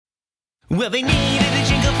Well, they needed a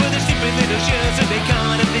jingle for their stupid little show, so they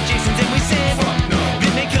called up the Jasons and we said, fuck no.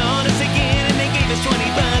 Then they called us again and they gave us $20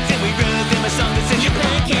 and we wrote them a song that said, your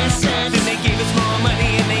podcast sucks. Then they gave us more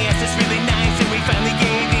money and they asked us really nice and we finally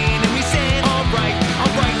gave in and we said, alright,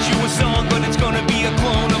 I'll write you a song, but it's gonna be a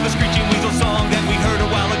clone of a Screeching Weasel song that we heard a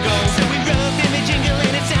while ago. So we wrote them a jingle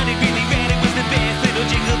and it sounded really rad. It was the best little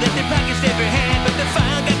jingle that their podcast ever had, but the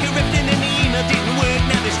file got corrupted and the email didn't work.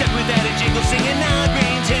 Now they're stuck without a jingle singing our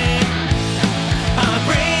brain turn. Our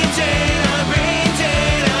brain turn, our brain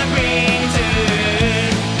turn, our brain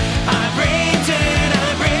turn. Our brain turn,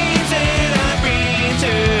 our brain turn, our brain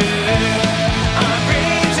turn. Our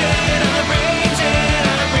brain turn, our brain turn,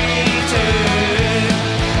 our brain turn.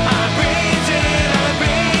 Our brain turn, our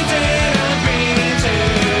brain turn, our brain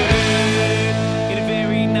turn. In a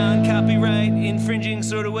very non-copyright infringing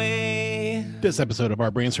sort of way. This episode of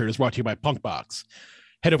Our Brains Hurt is brought to you by Punkbox.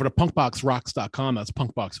 Head over to punkboxrocks.com. That's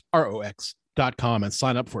punkboxrocks.com and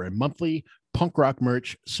sign up for a monthly punk rock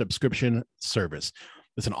merch subscription service.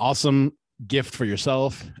 It's an awesome gift for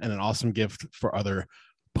yourself and an awesome gift for other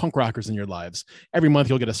punk rockers in your lives. Every month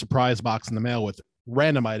you'll get a surprise box in the mail with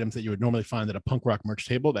random items that you would normally find at a punk rock merch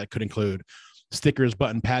table. That could include stickers,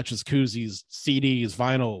 button patches, koozies, CDs,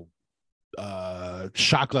 vinyl,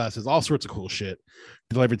 shot glasses, all sorts of cool shit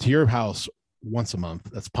delivered to your house once a month.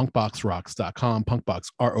 That's punkboxrocks.com,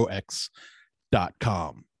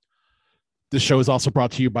 punkboxrocks.com. This show is also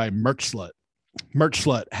brought to you by Merch Slut. Merch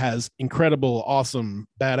Slut has incredible, awesome,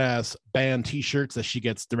 badass band t-shirts that she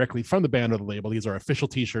gets directly from the band or the label. These are official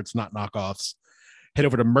t-shirts, not knockoffs. Head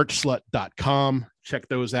over to merchslut.com, check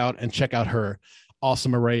those out, and check out her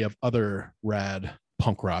awesome array of other rad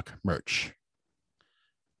punk rock merch.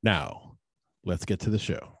 Now, let's get to the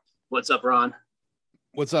show. What's up, Ron?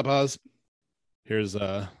 What's up, Oz? Here's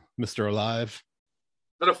Mr. Alive. Is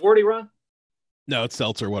that a 40, Ron? No, it's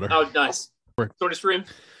seltzer water. Oh, nice. Sort of stream.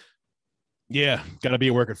 Yeah, gotta be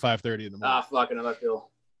at work at 5:30 in the morning. Ah, fuck, another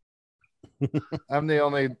pill. I'm the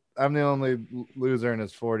only loser in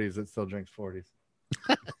his 40s that still drinks 40s.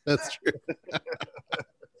 That's true.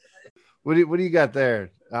 What do you got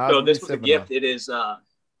there? So this was a gift. It is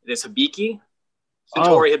Hibiki.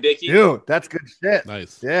 Suntory Hibiki. Dude, that's good shit.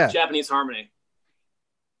 Nice. Yeah. Japanese harmony.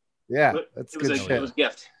 Yeah, that's good shit. It was a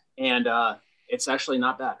gift. And it's actually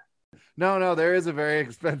not bad. No, there is a very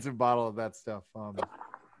expensive bottle of that stuff.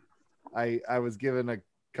 I was given a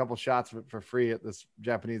couple shots of it for free at this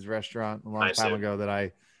Japanese restaurant a long time ago that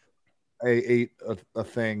I ate a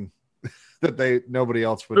thing that nobody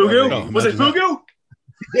else would. Fugu? Was it Fugu?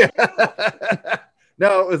 Yeah.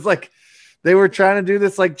 No, it was like they were trying to do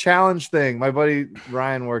this like challenge thing. My buddy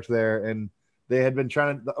Ryan worked there, and the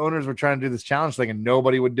owners were trying to do this challenge thing, and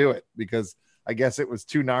nobody would do it because I guess it was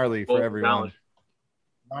too gnarly for everyone.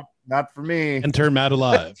 Not for me. And turn Matt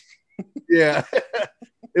alive. Yeah.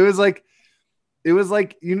 It was like do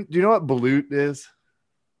you know what balut is?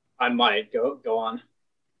 I might go on.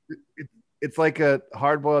 It's like a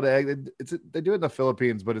hard-boiled egg. They do it in the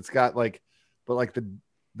Philippines, but it's got the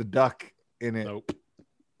duck in it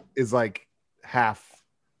is like half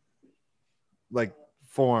like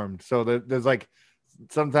formed. So there's like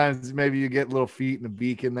sometimes maybe you get little feet and a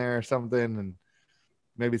beak in there or something, and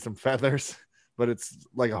maybe some feathers, but it's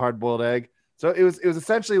like a hard-boiled egg. So it was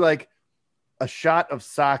essentially like a shot of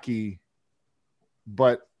sake,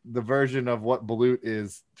 but the version of what balut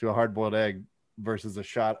is to a hard-boiled egg versus a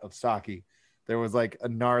shot of sake. There was like a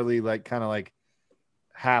gnarly, like kind of like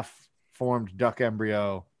half-formed duck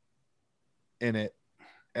embryo in it,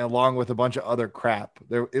 along with a bunch of other crap.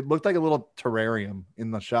 It looked like a little terrarium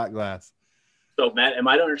in the shot glass. So, Matt, am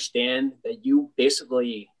I to understand that you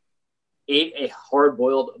basically ate a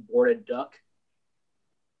hard-boiled aborted duck?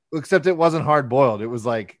 Except it wasn't hard-boiled. It was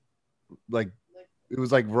like it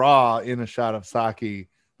was like raw in a shot of sake.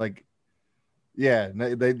 Like, yeah,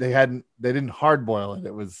 they didn't hard-boil it.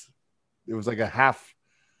 It was like a half,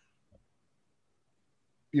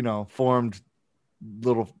 formed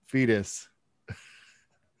little fetus.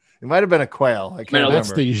 It might have been a quail. I can't remember.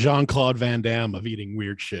 That's the Jean-Claude Van Damme of eating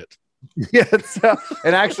weird shit. Yeah,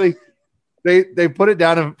 and actually, they put it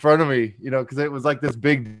down in front of me, because it was like this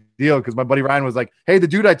big deal. Because my buddy Ryan was like, "Hey, the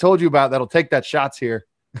dude I told you about that'll take that shot's here,"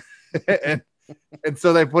 and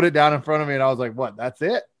so they put it down in frwn of me, and I was like, "What? That's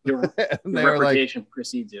it?" Your reputation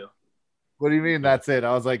precedes you. What do you mean that's it?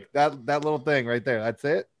 I was like, that little thing right there. That's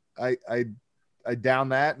it. I down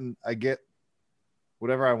that and I get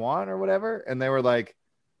whatever I want or whatever. And they were like,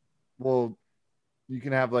 well, you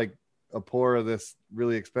can have like a pour of this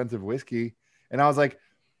really expensive whiskey. And I was like,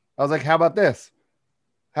 how about this?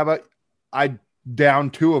 How about I down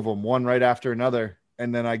two of them, one right after another,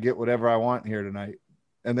 and then I get whatever I want here tonight.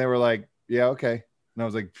 And they were like, yeah, okay. And I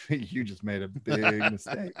was like, you just made a big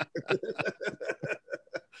mistake.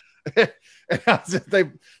 And I was just, they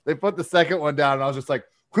put the second one down, and I was just like,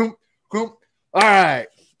 whoop, whoop. All right.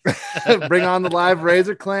 Bring on the live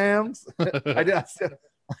razor clams. I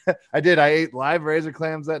did. I ate live razor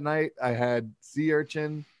clams that night. I had sea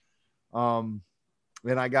urchin. And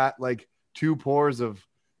I got like 2 pours of,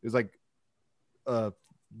 it was like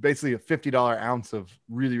basically a $50 ounce of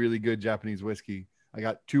really, really good Japanese whiskey. I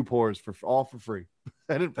got 2 pours for free.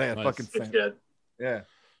 I didn't pay a fucking cent. Good. Yeah.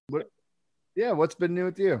 What's been new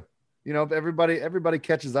with you? You know, everybody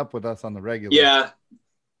catches up with us on the regular. Yeah.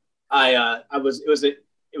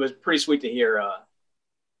 It was pretty sweet to hear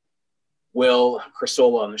Will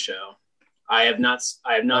Crasola on the show. I have not seen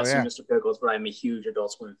Mr. Pickles, but I'm a huge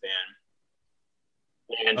Adult Swim fan.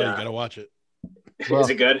 And you gotta watch it. Is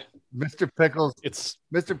it good? Mr.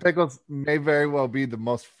 Pickles may very well be the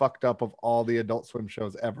most fucked up of all the Adult Swim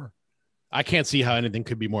shows ever. I can't see how anything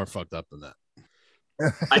could be more fucked up than that.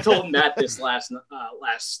 I told Matt this this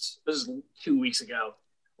is 2 weeks ago,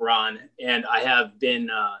 Ron, and I've been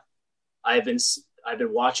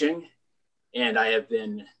watching, and I have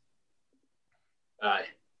been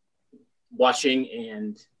watching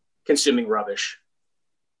and consuming rubbish,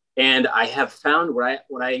 and I have found what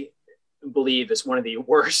I believe is one of the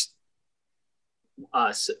worst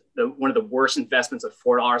investments of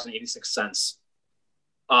 $4.86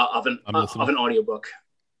 of an audiobook.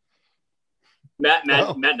 Matt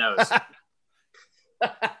knows.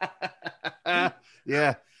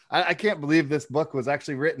 Yeah, I can't believe this book was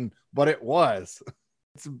actually written, but it was.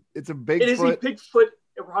 It's a Bigfoot. It is a Bigfoot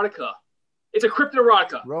erotica. It's a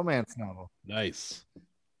cryptoerotica romance novel. Nice.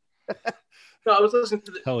 No, I was listening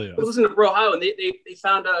to Hell yeah. I was listening to Bro How, and they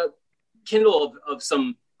found a Kindle of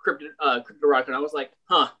some cryptoerotica, and I was like,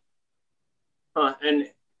 huh. And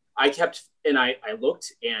I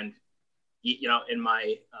looked, and you know, in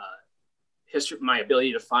my history, my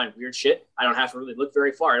ability to find weird shit, I don't have to really look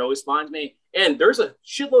very far. It always finds me, and there's a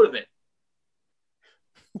shitload of it.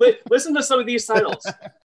 But listen to some of these titles.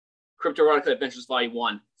 Cryptoerotica Adventures Volume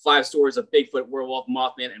 1, 5 Stories of Bigfoot, Werewolf,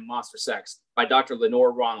 Mothman, and Monster Sex by Dr.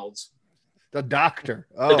 Lenore Ronalds. The Doctor.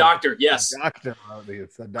 The Doctor, yes. The Doctor. Oh,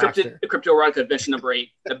 it's the Doctor. Cryptoerotica Adventure number 8,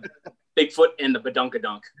 the Bigfoot and the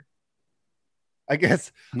Badunkadunk. I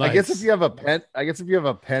guess if you have a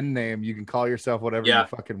pen name, you can call yourself whatever you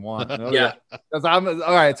fucking want. Yeah. Because all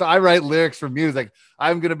right. So I write lyrics for music.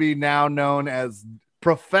 I'm gonna be now known as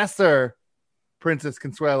Professor Princess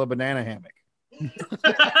Consuela Banana Hammock.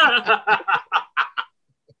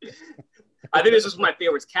 I think this is one of my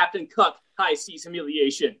favorites. Captain Cuck, High Seas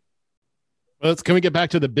Humiliation. Can we get back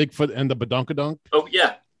to the Bigfoot and the Badunkadunk? Oh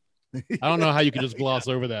yeah. I don't know how you could just gloss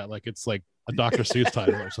over that like it's like a Dr. Seuss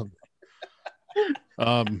title or something.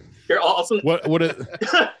 You're awesome.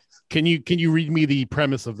 Can you read me the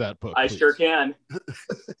premise of that book? I sure can.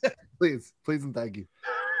 Please and thank you.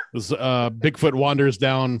 This Bigfoot wanders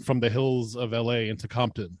down from the hills of LA into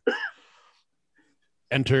Compton.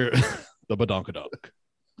 Enter the Badunkadunk.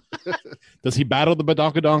 Does he battle the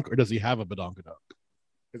Badunkadunk or does he have a Badunkadunk?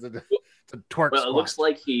 It's a twerk. Well, it looks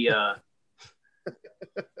like he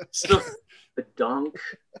still a donk.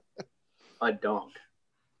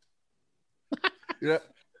 You know,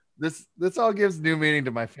 this all gives new meaning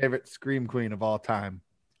to my favorite scream queen of all time.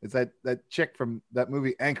 It's that chick from that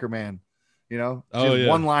movie Anchorman. You know, she has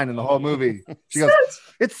one line in the whole movie. She goes,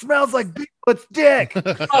 "It smells like Bigfoot's dick."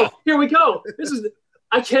 Oh, here we go.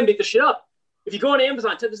 I can't make this shit up. If you go on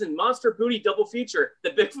Amazon, type this in Monster Booty Double Feature,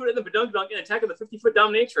 the Bigfoot and the Badunkadunk and Attack of the 50-Foot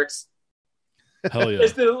Dominatrix. Hell yeah.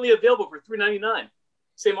 It's literally available for $3.99.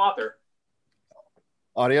 Same author.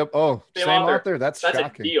 Audio. Oh, same author. That's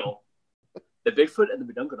shocking. A deal. The Bigfoot and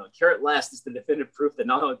the Badunkadunk. Here at last is the definitive proof that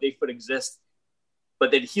not only Bigfoot exists,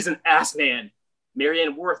 but that he's an ass man.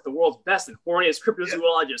 Marianne Worth, the world's best and horniest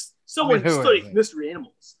cryptozoologist, someone who studies mystery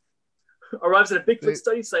animals, arrives at a Bigfoot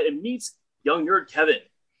study site and meets young nerd Kevin.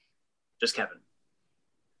 Just Kevin.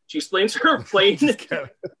 She explains her plan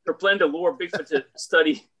to lure Bigfoot to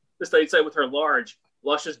study the study site with her large,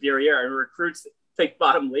 luscious derriere and recruits fake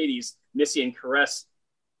bottom ladies, Missy and Karis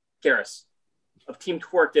of Team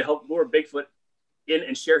Twerk to help lure Bigfoot in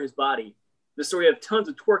and share his body. The story of tons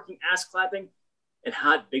of twerking, ass clapping, and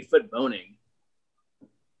hot Bigfoot boning.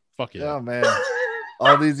 Fuck yeah. Oh man.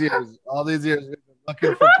 all these years we've been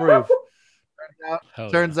looking for proof.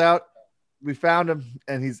 Turns out we found him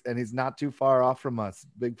and he's not too far off from us.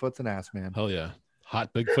 Bigfoot's an ass man. Hell yeah.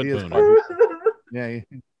 Hot Bigfoot boner. Yeah.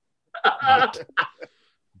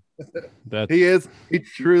 He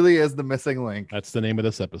truly is the missing link. That's the name of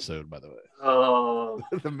this episode, by the way. Oh,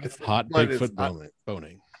 Hot Bigfoot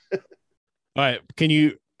boning. All right, can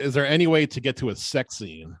you is there any way to get to a sex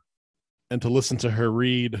scene and to listen to her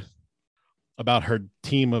read about her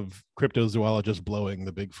team of cryptozoologists blowing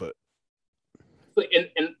the Bigfoot?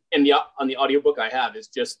 In the on the audiobook I have, it's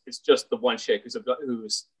just the one chick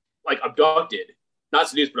who's like abducted, not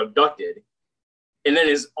seduced but abducted, and then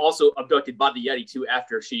is also abducted by the Yeti too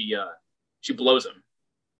after she blows him.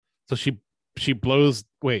 So she blows.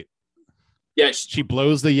 Wait. Yeah, she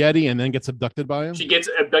blows the Yeti and then gets abducted by him. She gets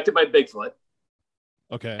abducted by Bigfoot.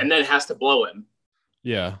 Okay. And then has to blow him.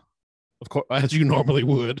 Yeah, of course, as you normally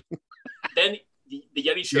would. Then the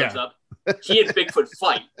Yeti shows up. He and Bigfoot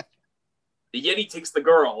fight. The Yeti takes the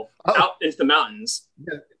girl out into the mountains.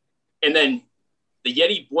 Yeah. And then the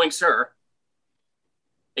Yeti boinks her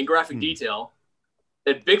in graphic detail.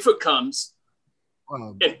 Then Bigfoot comes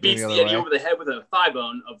and beats the Yeti over the head with a thigh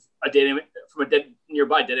bone of from a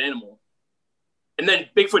nearby dead animal. And then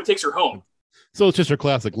Bigfoot takes her home. So it's just her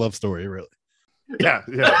classic love story, really. Yeah.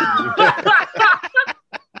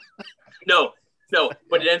 No,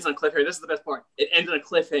 but it ends on a cliffhanger. This is the best part. It ends on a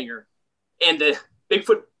cliffhanger. And the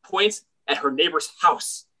Bigfoot points at her neighbor's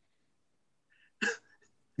house.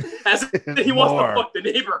 As if he wants to fuck the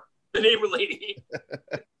neighbor lady.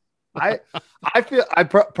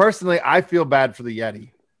 Personally feel bad for the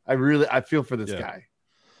Yeti. I feel for this guy.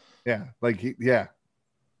 Yeah. Like, you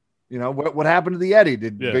know, what happened to the Yeti?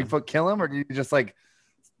 Did Bigfoot kill him, or did he just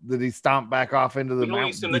did he stomp back off into the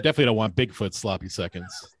mountain? We definitely don't want Bigfoot sloppy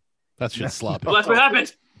seconds. That's just sloppy. Well, that's what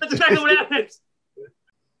happened. That's exactly what happened.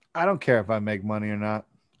 I don't care if I make money or not.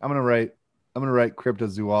 I'm gonna write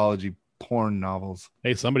cryptozoology porn novels.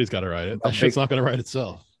 Hey, somebody's got to write it. That shit's not gonna write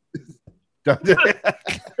itself.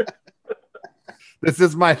 This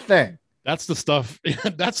is my thing. That's the stuff.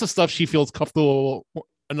 That's the stuff she feels comfortable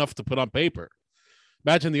enough to put on paper.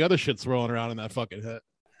 Imagine the other shit's rolling around in that fucking head.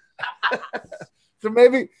 So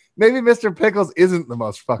maybe Mr. Pickles isn't the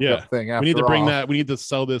most fucked up thing. We need to bring that. We need to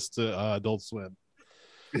sell this to Adult Swim.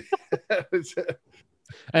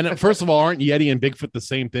 And first of all, aren't Yeti and Bigfoot the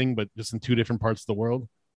same thing, but just in two different parts of the world?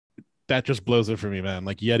 That just blows it for me, man.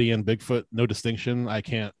 Like Yeti and Bigfoot, no distinction. I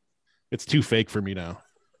can't. It's too fake for me now.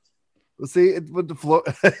 See, it with the flow.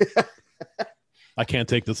 I can't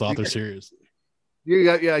take this author seriously.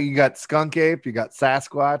 You got Skunk Ape, you got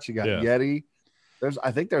Sasquatch, you got Yeti.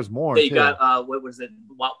 I think there's more. You got what was it?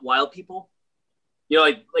 Wild people. You know,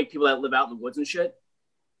 like people that live out in the woods and shit.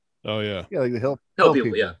 Oh yeah, like the hill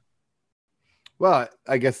people. Yeah. Well,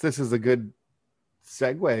 I guess this is a good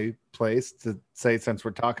segue place to say, since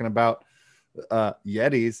we're talking about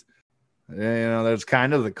Yetis, you know, there's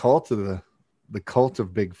kind of the cult of the cult of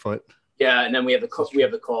Bigfoot. Yeah, and then we have the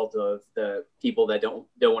cult of the people that don't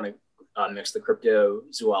want to mix the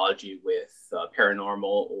cryptozoology with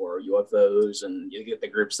paranormal or UFOs, and you get the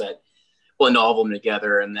groups that blend all of them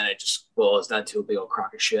together, and then it just boils down to a big old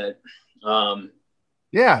crock of shit.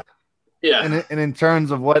 Yeah. And in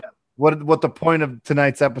terms of what the point of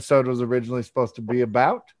tonight's episode was originally supposed to be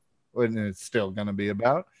about, and it's still going to be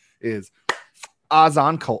about, is Oz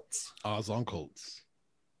on cults. Oz on cults.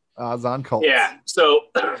 Yeah. So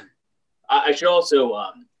I should also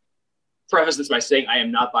preface this by saying I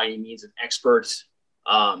am not by any means an expert.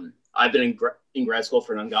 I've been in grad school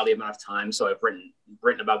for an ungodly amount of time, so I've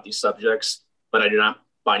written about these subjects, but I do not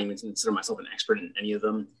by any means consider myself an expert in any of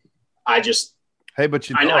them. Hey, but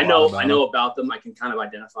I know about them. I can kind of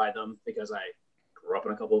identify them because I grew up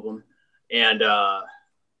in a couple of them, and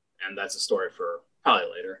that's a story for probably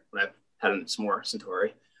later when I've had some more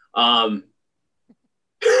Centauri. But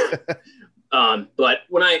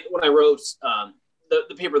when I wrote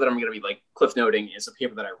the paper that I'm going to be like cliff noting is a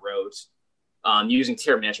paper that I wrote using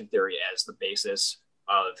terror management theory as the basis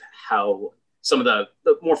of how some of the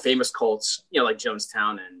more famous cults, you know, like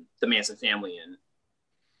Jonestown and the Manson family and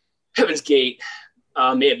Heaven's Gate,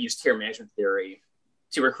 may have used terror management theory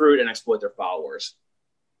to recruit and exploit their followers.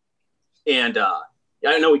 And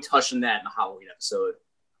I know we touched on that in the Halloween episode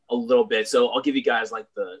a little bit, so I'll give you guys like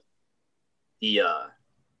the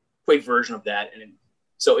quick version of that. And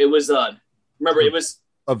so it was remember it was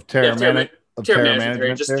of terror management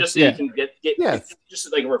theory, just so you can get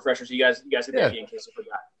just like a refresher, so you guys get the idea in case you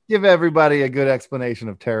forgot. Give everybody a good explanation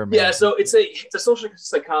of terror management. Yeah, so it's a social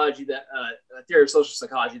psychology that a theory of social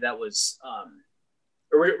psychology that was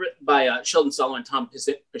written by Sheldon Sullivan, Tom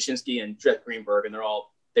Paszynski, and Jeff Greenberg, and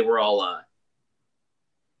they were all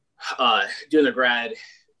doing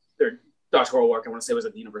their doctoral work. I want to say it was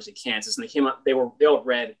at the University of Kansas, and they all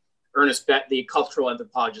read the cultural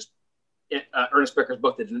anthropologist Ernest Becker's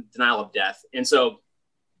book, The Denial of Death. And so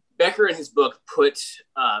Becker in his book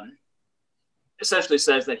essentially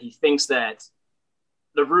says that he thinks that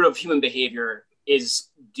the root of human behavior is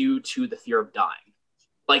due to the fear of dying.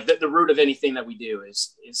 like the root of anything that we do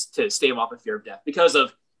is to stave off the fear of death because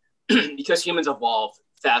humans evolved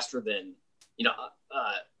faster than,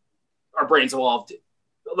 our brains evolved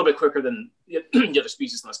a little bit quicker than the other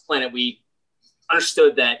species on this planet. We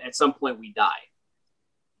understood that at some point we die.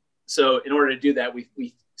 So in order to do that,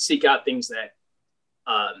 we seek out things that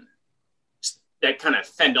that kind of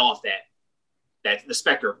fend off that the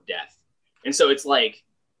specter of death. And so it's like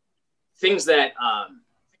things that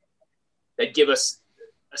that give us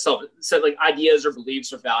like ideas or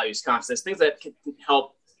beliefs or values, concepts, things that can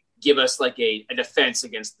help give us like a defense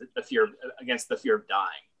against the fear of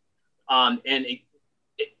dying. And it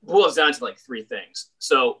boils down to like three things.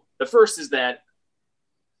 So the first is that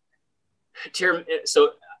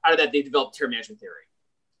so out of that they developed terror management theory,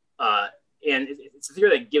 and it's a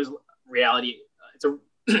theory that gives reality.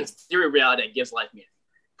 It's a theory of reality that gives life meaning,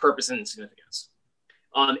 purpose, and significance.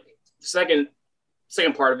 Second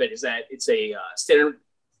part of it is that it's a standard.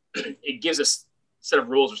 It gives us a set of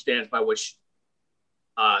rules or standards by which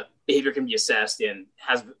behavior can be assessed and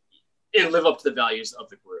live up to the values of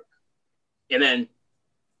the group. And then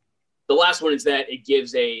the last one is that it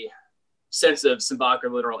gives a sense of symbolic or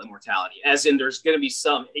literal immortality, as in there's going to be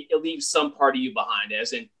it leaves some part of you behind,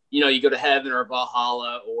 as in, you go to heaven or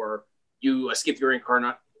Valhalla, or you skip your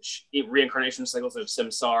reincarnation cycles of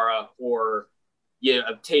samsara, or you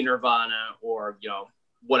obtain nirvana, or,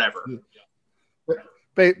 whatever.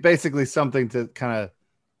 Basically something to kind of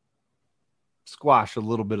squash a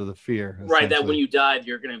little bit of the fear. Right. That when you die,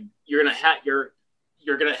 there's going to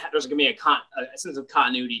be a sense of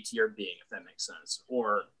continuity to your being, if that makes sense.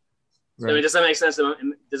 Or, right. I mean, does that make sense?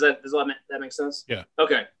 Does that make sense? Yeah.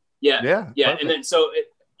 Okay. Yeah. Yeah. Perfect. And then, so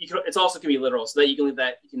it's also can be literal, so that you can leave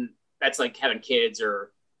that, that's like having kids,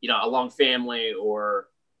 or, a long family, or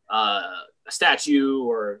a statue,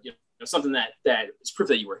 or, something that is proof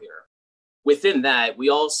that you were here. Within that, we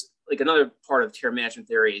also, like, another part of terror management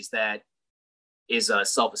theory is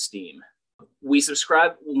self-esteem. When we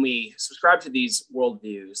subscribe to these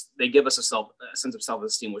worldviews, they give us a sense of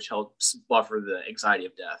self-esteem, which helps buffer the anxiety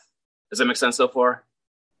of death. Does that make sense so far?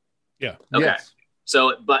 Yeah. Okay. Yes. So,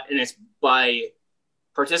 and it's by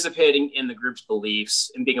participating in the group's beliefs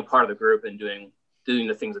and being a part of the group and doing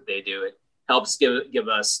the things that they do, it helps give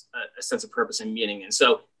us a sense of purpose and meaning. And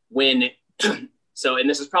so and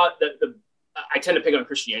this is probably I tend to pick on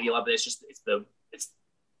Christianity a lot, but it's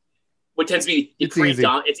what tends to be the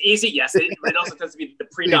predominant. It's easy, yes. It also tends to be the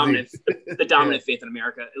predominant, the dominant faith in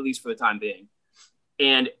America, at least for the time being.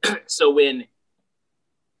 And so when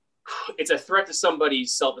it's a threat to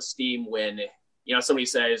somebody's self-esteem, when somebody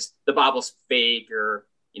says the Bible's fake, or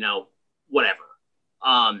whatever,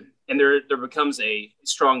 and there becomes a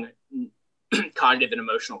strong cognitive and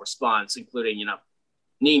emotional response, including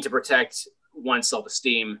needing to protect one's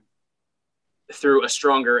self-esteem through a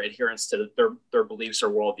stronger adherence to their beliefs or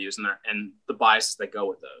worldviews and the biases that go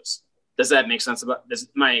with those. Does that make sense? Am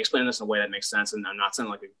I explaining this in a way that makes sense and I'm not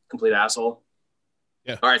sounding like a complete asshole?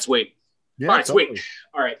 Yeah. All right, sweet. Yeah, all right, totally. sweet.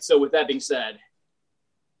 All right. So with that being said,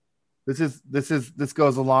 this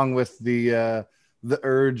goes along with the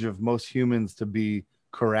urge of most humans to be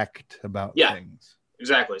correct about things.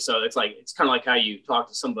 Exactly. So it's kind of like how you talk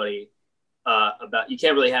to somebody about, you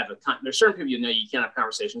can't really have there's certain people you can't have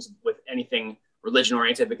conversations with anything religion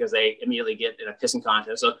oriented because they immediately get in a pissing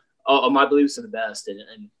contest. So, my beliefs are the best, and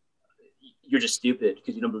you're just stupid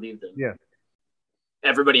because you don't believe them. Yeah.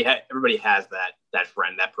 Everybody has that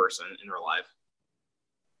friend, that person in their life.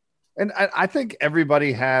 And I think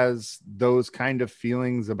everybody has those kind of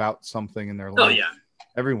feelings about something in their life. Oh yeah.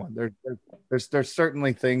 Everyone. There's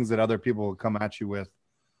certainly things that other people will come at you with,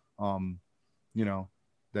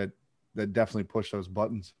 that definitely push those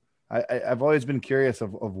buttons. I've always been curious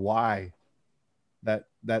of why that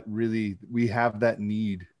really we have that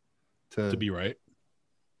need to be right.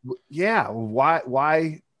 Yeah.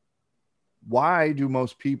 Why do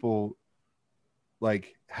most people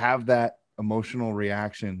like have that emotional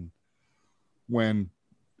reaction when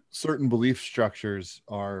certain belief structures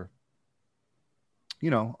are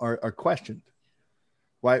questioned?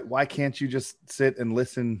 Why can't you just sit and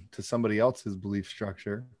listen to somebody else's belief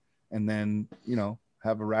structure and then,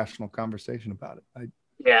 have a rational conversation about it?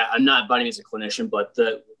 I'm not by any means a clinician, but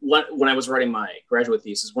when I was writing my graduate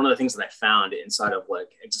thesis, one of the things that I found inside of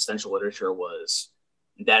like existential literature was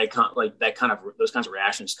that those kinds of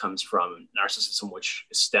reactions comes from narcissism, which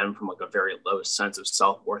stem from like a very low sense of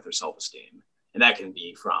self-worth or self-esteem. And that can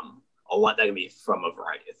be from a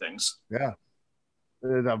variety of things. Yeah.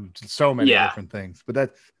 So many different things,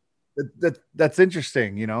 but that's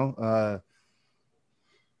interesting,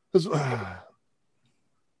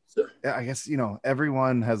 I guess,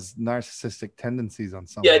 everyone has narcissistic tendencies on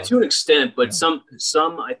some Yeah, level. to an extent, but some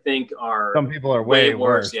I think are. Some people are way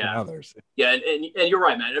worse yeah. than others. Yeah, and you're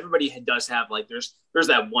right, man. Everybody does have like there's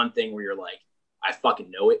that one thing where you're like, I fucking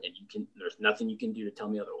know it, and there's nothing you can do to tell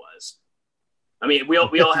me otherwise. I mean, we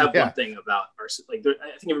all have one thing about our like.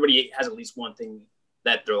 I think everybody has at least one thing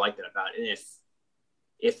that they're like that about, and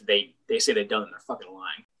if they say they don't, they're fucking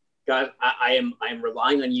lying. God, I am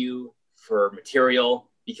relying on you for material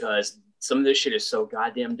because some of this shit is so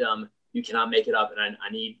goddamn dumb. You cannot make it up, and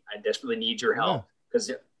I desperately need your help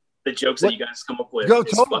because the jokes that you guys come up with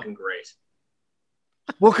is fucking great.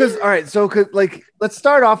 Well, because all right, so let's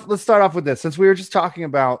start off with this, since we were just talking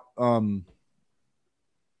about the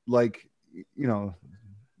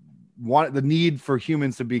need for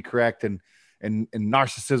humans to be correct and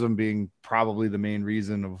narcissism being probably the main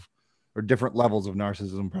reason or different levels of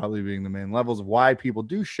narcissism probably being the main levels of why people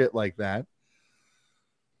do shit like that.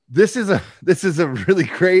 This is a really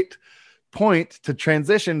great point to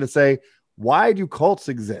transition to say, why do cults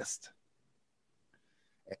exist?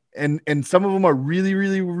 And some of them are really,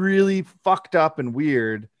 really, really fucked up and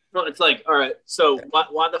weird. Well, it's like, all right, so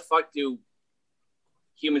why the fuck do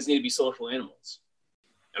humans need to be social animals?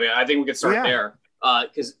 I mean, I think we could start there.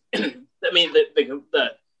 Because I mean,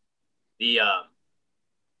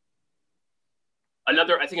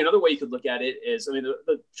 another way you could look at it is, I mean,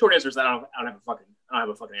 the short answer is that I don't have a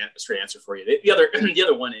fucking straight answer for you. The other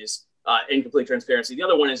one is in complete transparency. The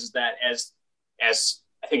other one is that as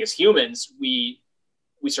I think as humans we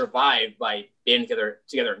survive by banding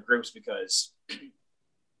together in groups because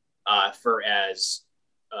for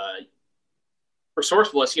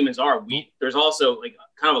resourceful as humans are, there's also like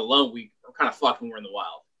kind of alone we're kind of fucked when we're in the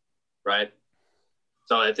wild, right?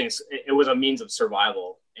 So I think it was a means of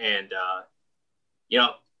survival, and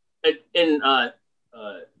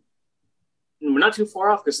we're not too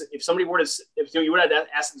far off because if you would have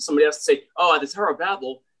asked somebody else to say, "Oh, at the Tower of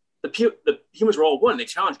Babel, the humans were all one. They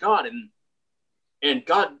challenged God, and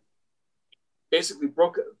God basically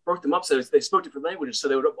broke them up so they spoke different languages, so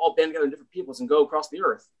they would all band together in different peoples and go across the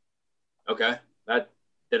earth." Okay, that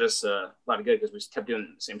did us a lot of good because we just kept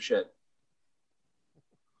doing the same shit.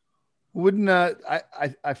 Wouldn't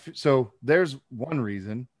so there's one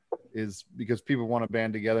reason is because people want to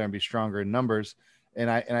band together and be stronger in numbers, and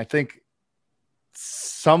I think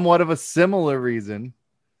somewhat of a similar reason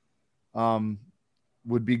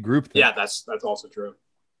would be groupthink. Yeah, that's also true.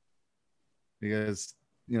 Because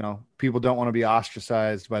people don't want to be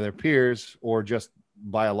ostracized by their peers or just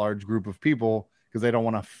by a large group of people because they don't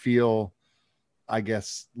want to feel, I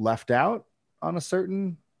guess, left out on a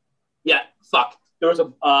certain. Yeah, fuck. There was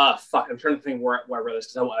a I'm trying to think where I read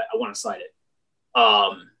this because I want to cite it.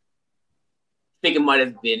 I think it might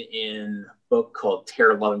have been in a book called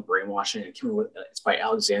Terror, Love, and Brainwashing. It's by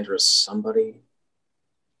Alexandra somebody.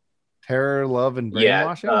 Terror, Love, and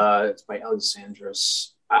Brainwashing? Yeah, it's by Alexandra.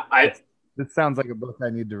 This sounds like a book I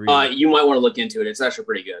need to read. You might want to look into it. It's actually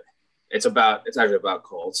pretty good. It's actually about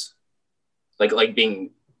cults, like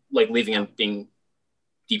being leaving and being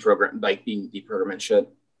deprogrammed, like being deprogrammed and shit.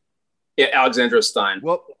 Yeah, Alexandra Stein.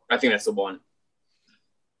 Well, I think that's the one.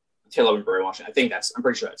 Terror, Love, and Brainwashing. I'm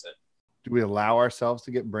pretty sure that's it. Do we allow ourselves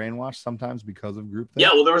to get brainwashed sometimes because of groupthink? Yeah,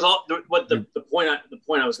 well, there was the point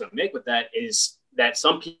I was going to make with that is that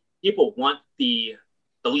some people want the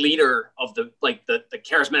leader of the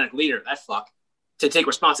charismatic leader, that fuck, to take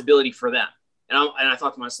responsibility for them. And I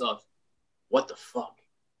thought to myself, what the fuck?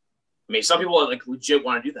 I mean, some people legit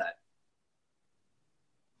want to do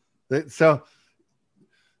that.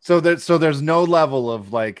 So there's no level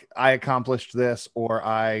of I accomplished this or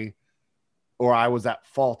I was at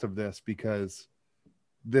fault of this because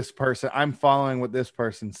this person, I'm following what this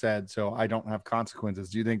person said, so I don't have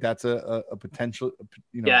consequences. Do you think that's a potential?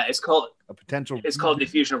 Yeah, it's called a potential. It's called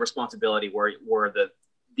diffusion of responsibility, where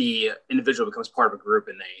the individual becomes part of a group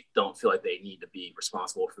and they don't feel like they need to be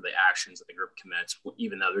responsible for the actions that the group commits,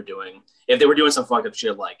 even though if they were doing some fucked up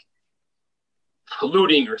shit like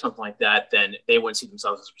looting or something like that, then they wouldn't see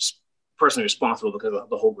themselves as personally responsible because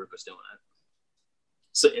the whole group is doing it.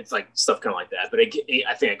 So it's like stuff kind of like that. But I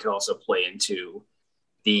think it could also play into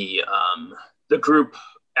the group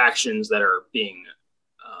actions that are being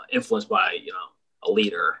influenced by a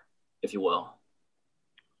leader, if you will.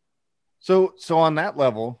 So on that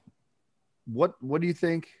level, what do you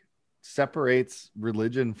think separates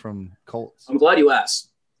religion from cults? I'm glad you asked.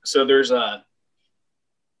 So there's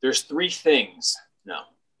three things. No,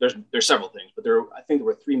 there's several things, but I think there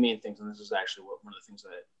were three main things, and this is actually one of the things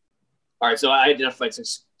that. All right, so I identified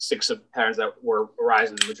six patterns that were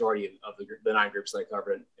arising in the majority of the 9 groups that I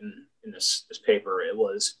covered in this paper. It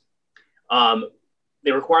was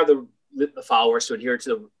they require the followers to adhere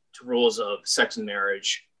to rules of sex and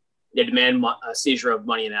marriage. They demand a seizure of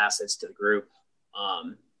money and assets to the group.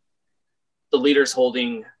 The leaders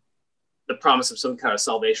holding the promise of some kind of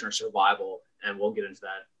salvation or survival, and we'll get into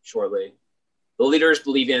that shortly. The leaders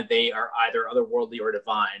believing that they are either otherworldly or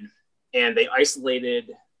divine, and they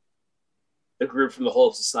isolated the group from the whole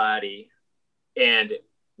of society, and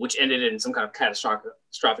which ended in some kind of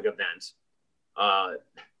catastrophic event.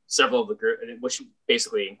 Several of the group, which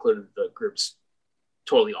basically included the groups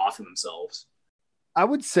totally offing themselves. I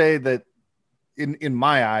would say that in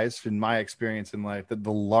my eyes, in my experience in life, that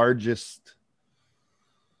the largest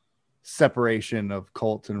separation of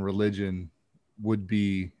cult and religion would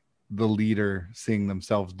be the leader seeing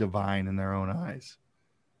themselves divine in their own eyes.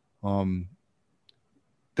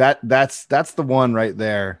 That's the one right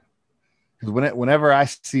there. Because whenever I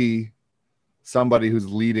see somebody who's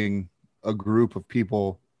leading a group of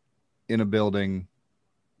people in a building,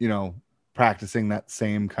 you know, practicing that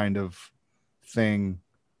same kind of thing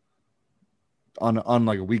on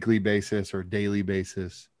like a weekly basis or daily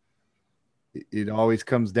basis, it always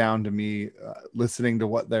comes down to me listening to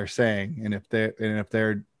what they're saying. And if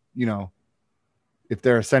they're, you know, if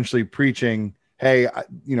they're essentially preaching, hey,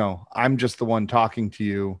 you know, I'm just the one talking to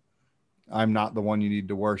you, I'm not the one you need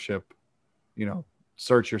to worship, you know,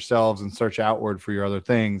 search yourselves and search outward for your other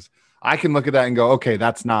things. I can look at that and go, okay,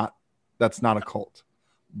 that's not a cult.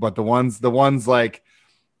 But the ones like,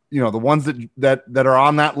 you know, the ones that are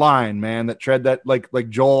on that line, man, that tread that, like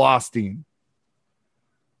Joel Osteen,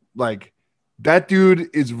 like that dude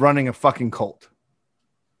is running a fucking cult.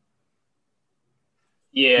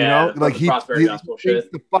 Yeah, you know, like he thinks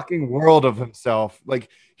the fucking world of himself. Like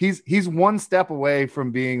he's one step away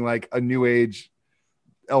from being like a new age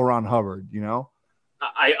L. Ron Hubbard, you know?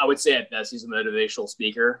 I would say at best he's a motivational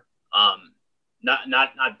speaker. Not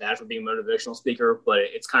bad for being a motivational speaker, but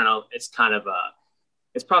it's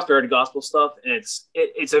prosperity gospel stuff, and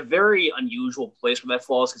it's a very unusual place where that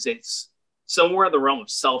falls because it's somewhere in the realm of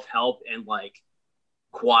self-help and like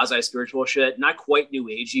quasi spiritual shit. Not quite new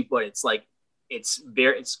agey, but it's like it's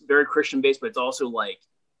very Christian based, but it's also like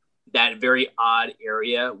that very odd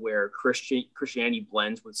area where Christianity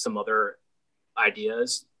blends with some other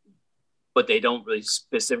ideas, but they don't really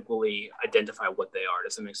specifically identify what they are.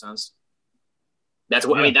 Does that make sense? That's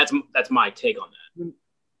what I mean. That's my take on that.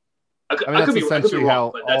 I could be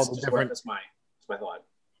wrong, but that's my thought.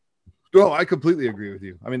 No, I completely agree with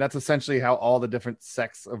you. I mean, that's essentially how all the different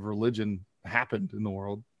sects of religion happened in the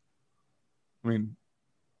world. I mean,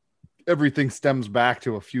 everything stems back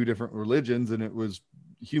to a few different religions, and it was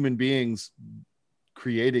human beings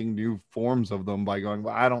creating new forms of them by going,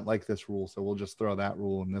 well, I don't like this rule, so we'll just throw that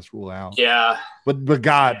rule and this rule out. Yeah. But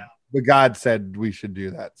God said we should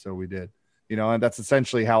do that, so we did. You know, and that's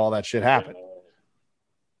essentially how all that shit happened.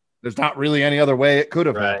 There's not really any other way it could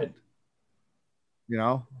have happened. You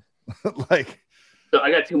know? Like, so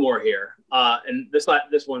I got two more here. And this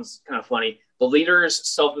one's kind of funny. The leaders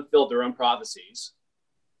self-fulfilled their own prophecies.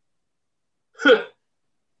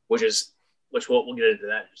 which we'll get into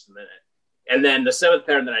that in just a minute. And then the seventh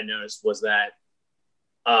pattern that I noticed was that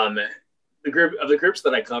the groups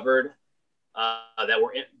that I covered that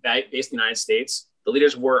were based in the United States, the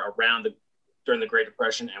leaders were around during the Great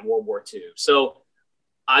Depression and World War II. So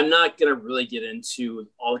I'm not going to really get into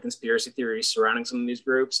all the conspiracy theories surrounding some of these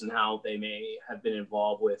groups and how they may have been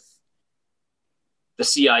involved with the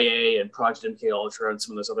CIA and Project MKUltra and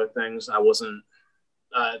some of those other things. I was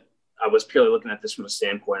purely looking at this from a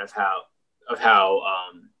standpoint of how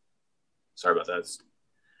sorry about that,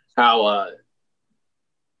 how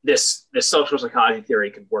this social psychology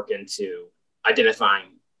theory could work into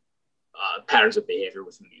identifying patterns of behavior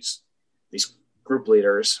within these group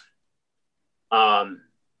leaders.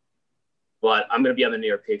 But I'm going to be on the New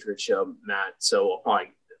York Patriots show, Matt, so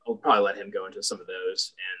I'll probably let him go into some of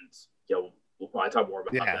those, and we'll probably talk more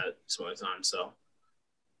about that some other time. So,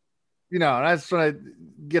 you know, and I just want to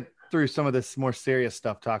get through some of this more serious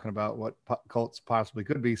stuff, talking about what cults possibly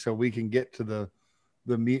could be, so we can get to the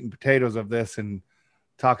meat and potatoes of this and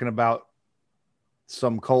talking about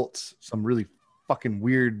some cults, some really fucking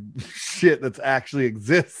weird shit that actually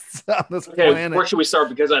exists on this planet. Where should we start?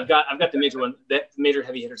 Because I've got the major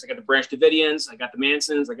heavy hitters. I got the Branch Davidians, I got the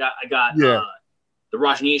Mansons, I got the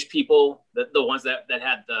Rajneesh people, the ones that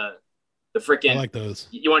had the freaking. I like those.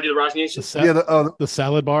 You want to do the Rajneesh? The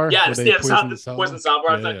salad bar. Yeah, the poison salad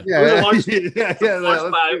bar. Let's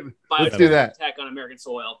do that. Attack on American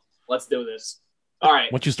soil. Let's do this. All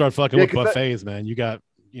right. Once you start fucking with buffets, man, you got,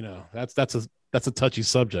 you know, that's a touchy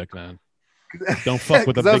subject, man. Don't fuck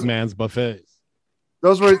with the big man's buffets.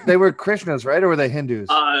 They were Krishnas, right? Or were they Hindus?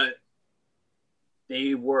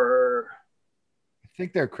 They were. I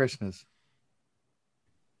think they're Krishnas.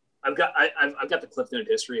 I've got the Cliff Note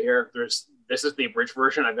history here. This is the abridged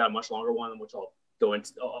version. I've got a much longer one, which I'll go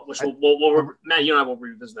into. Matt, you and I will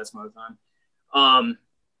revisit that some other time.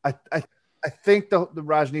 I think the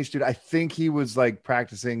Rajneesh dude. I think he was like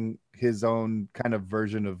practicing his own kind of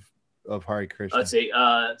version of Hare Krishna. Let's see.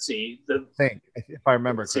 If I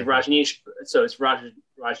remember correctly. Rajneesh. So it's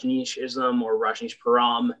Rajneeshism or Rajneesh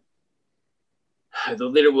Param. The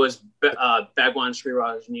leader was Bhagwan Sri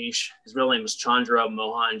Rajneesh. His real name was Chandra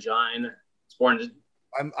Mohan Jain. He's born to.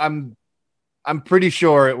 I'm pretty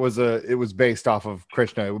sure it was based off of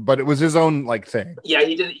Krishna, but it was his own like thing. Yeah,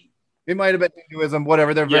 he did. It might have been Hinduism,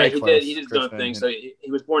 whatever. They're very close. He did his own thing. So he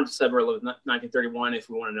was born December 11th, 1931. If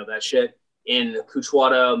we want to know that shit, in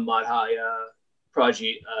Kuchwada, Madhya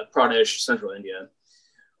Pradesh, Central India.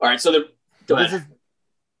 All right, so go ahead.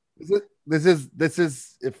 This is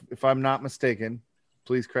if I'm not mistaken,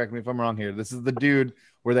 please correct me if I'm wrong here. This is the dude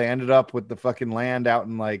where they ended up with the fucking land out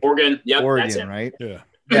in like Oregon. Yep, Oregon, right? Yeah.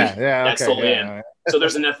 Yeah. That's Okay. the land. So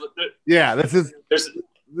there's a Netflix. Yeah, this is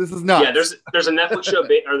nuts. Yeah, there's a Netflix show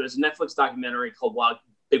or there's a Netflix documentary called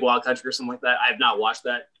Big Wild Country or something like that. I have not watched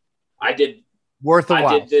that. I did. Worth a while.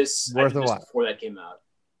 I did this before that came out.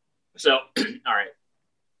 So, all right.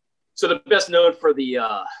 So the best known for the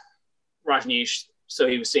Rajneesh. So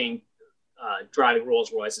he was saying driving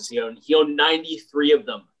Rolls Royces. He owned 93 of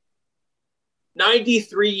them.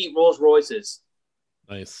 93 Rolls Royces.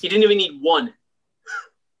 Nice. He didn't even need one.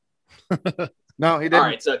 No, he didn't. All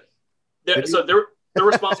right, so they're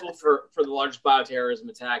responsible for the largest bioterrorism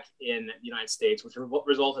attack in the United States, which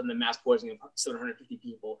resulted in the mass poisoning of 750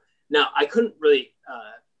 people. Now, I couldn't really,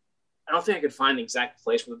 I don't think I could find the exact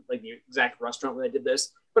place, like the exact restaurant where they did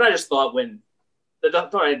this, but I just thought the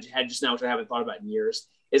thought I had just now, which I haven't thought about in years,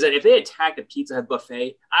 is that if they attacked a Pizza Hut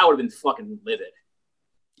buffet, I would have been fucking livid.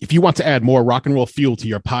 If you want to add more rock and roll fuel to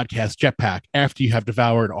your podcast jetpack after you have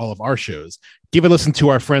devoured all of our shows, give a listen to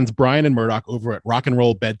our friends Brian and Murdoch over at Rock and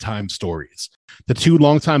Roll Bedtime Stories. The two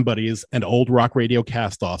longtime buddies and old rock radio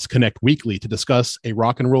castoffs connect weekly to discuss a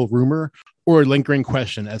rock and roll rumor or a lingering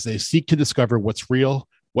question as they seek to discover what's real,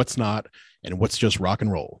 what's not, and what's just rock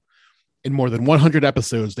and roll. In more than 100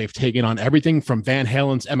 episodes, they've taken on everything from Van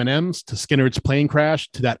Halen's M&Ms to Skinner's Plane Crash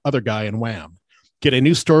to that other guy in Wham! Get a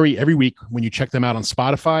new story every week when you check them out on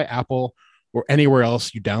Spotify, Apple, or anywhere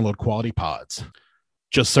else you download quality pods.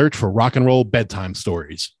 Just search for Rock and Roll Bedtime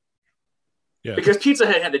Stories. Yeah. Because Pizza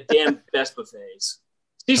Hut had the damn best buffets.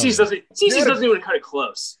 CC's doesn't even cut it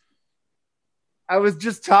close. I was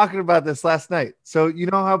just talking about this last night. So you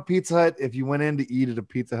know how Pizza Hut, if you went in to eat at a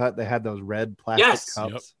Pizza Hut, they had those red plastic cups.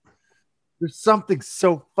 Yep. There's something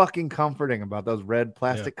so fucking comforting about those red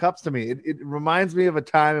plastic cups to me. It reminds me of a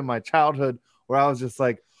time in my childhood where I was just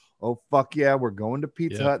like, oh, fuck yeah, we're going to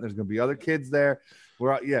Pizza Hut. And there's going to be other kids there.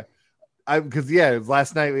 It was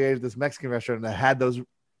last night we ate at this Mexican restaurant that had those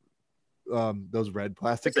red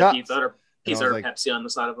plastic cups. Pizza or Pepsi on the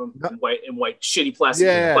side of them in white shitty plastic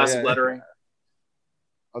lettering.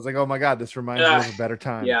 I was like, oh my God, this reminds me of a better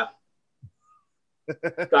time. Yeah.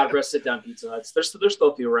 God rest sit down Pizza Huts. There's still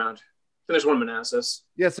a few around. There's one in Manassas.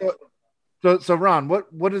 Yeah, so Ron,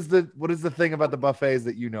 what is the thing about the buffets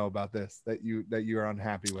that you know about this that you are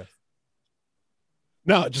unhappy with?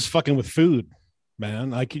 No, just fucking with food,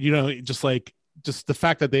 man. Like, just the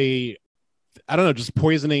fact that just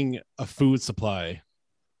poisoning a food supply,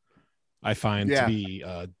 I find to be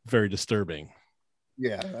very disturbing.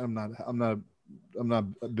 Yeah, I'm not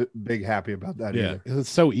big happy about that either. It's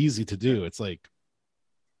so easy to do. It's like,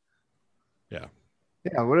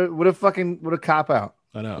 what a cop out.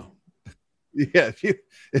 I know. Yeah,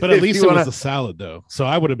 but at least it was a salad though, so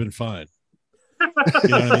I would have been fine. You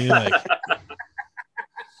know what I mean? Like,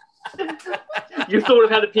 you still would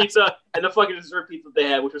have had the pizza and the fucking dessert pizza they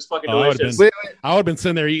had, which was fucking delicious. I would have been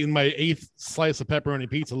sitting there eating my 8th slice of pepperoni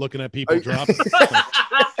pizza, looking at people drop it.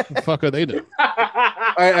 What the fuck are they doing? All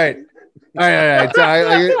right. We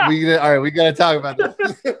gotta talk about this.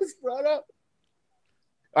 Brought up.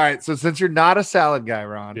 All right, so since you're not a salad guy,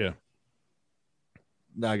 Ron. Yeah.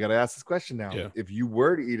 Now I got to ask this question now. Yeah. If you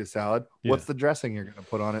were to eat a salad, what's the dressing you're going to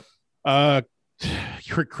put on it?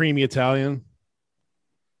 Creamy Italian.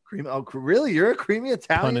 Cream? Oh, really? You're a creamy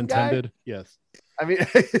Italian Pun intended. Guy? Yes. I mean, I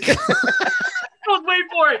was waiting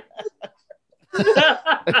for it.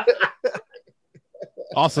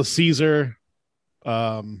 Also, Caesar.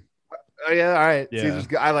 Oh yeah, all right. Yeah. Caesar's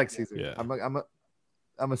good. I like Caesar. Yeah.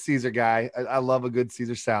 I'm a Caesar guy. I love a good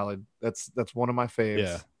Caesar salad. That's one of my faves.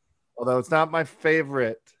 Yeah. Although it's not my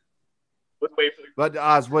favorite. Wait for But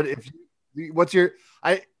Oz, what's your?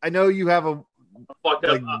 I know you have fucked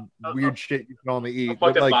like up, weird shit you can only eat. fucked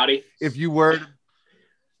But, up like, body. if you were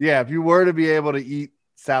to be able to eat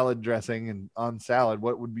salad dressing and on salad,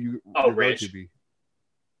 what would your ranch. go-to be?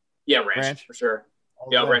 Yeah, ranch for sure.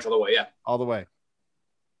 Yeah, ranch all the way. Yeah, all the way.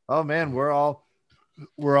 Oh man, we're all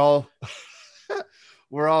we're all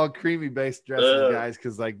creamy based dressing guys,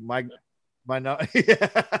 because like my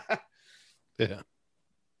Yeah.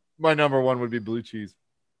 My number one would be blue cheese.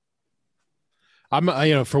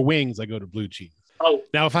 I'm for wings I go to blue cheese. Oh,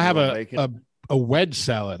 Now if I have bacon. a wedge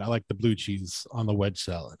salad, I like the blue cheese on the wedge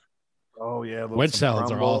salad. Oh yeah, Wedge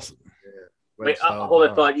salads are awesome. Yeah. wait, hold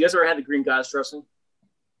that thought. You guys ever had the green goddess dressing?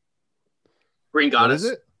 Green goddess.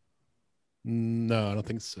 What is it? No, I don't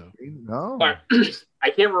think so. No. Right. I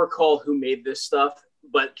can't recall who made this stuff,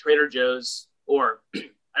 but Trader Joe's, or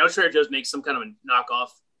I know Trader Joe's makes some kind of a knockoff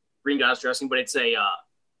green goddess dressing, but it's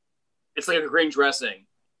it's like a green dressing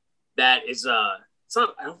that is it's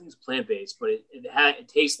not, I don't think it's plant based, but it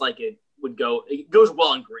tastes like it goes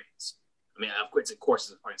well in greens. I mean, of course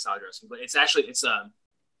it's a fucking salad dressing, but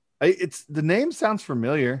it's the name sounds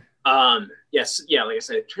familiar. Yes, yeah, like I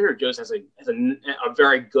said, Trader Joe's has a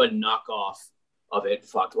very good knockoff of it.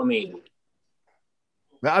 Fuck, let me.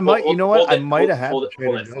 I might, I might have had the hold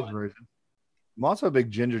Trader it, Joe's version. I'm also a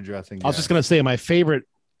big ginger dressing guy. I was just gonna say my favorite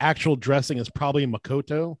actual dressing is probably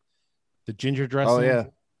Makoto, the ginger dressing. Oh yeah,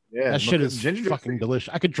 yeah. That shit is ginger fucking dressing.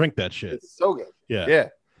 delicious. I could drink that shit. It's so good. Yeah,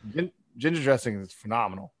 yeah. Ginger dressing is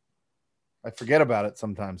phenomenal. I forget about it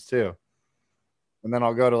sometimes too. And then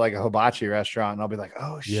I'll go to like a hibachi restaurant and I'll be like,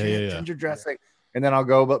 oh shit, ginger dressing. And then I'll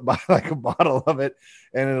go buy like a bottle of it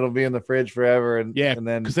and it'll be in the fridge forever. And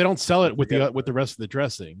then because they don't sell it with the rest of the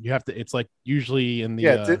dressing. You have to, it's like usually in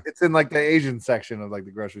the it's in like the Asian section of like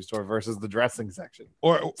the grocery store versus the dressing section.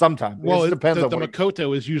 Or sometimes. Well, it depends the on what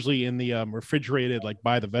Makoto is usually in the refrigerated, like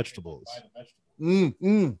by the vegetables.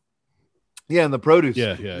 Yeah, and the produce.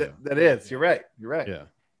 Yeah. That is. You're right. Yeah.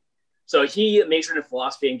 So he majored in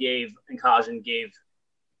philosophy and in college and gave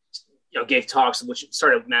talks, which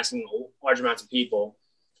started amassing large amounts of people.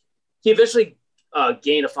 He eventually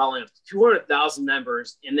gained a following of 200,000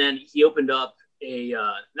 members, and then he opened up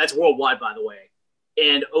that's worldwide, by the way.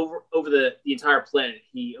 And over the entire planet,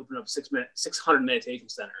 he opened up 600 meditation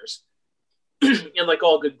centers. And like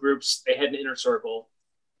all good groups, they had an inner circle.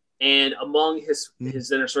 And among his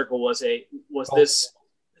inner circle was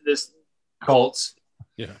this cult.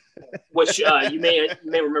 Yeah, which you may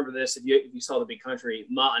remember this if you saw The Big Country.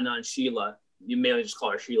 Ma Anand Sheila, you may just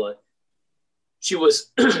call her Sheila. She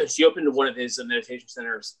opened one of his meditation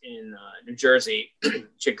centers in New Jersey.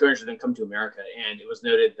 She encouraged them to come to America, and it was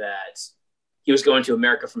noted that he was going to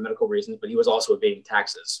America for medical reasons, but he was also evading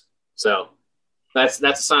taxes. So that's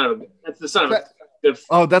the sign of a good.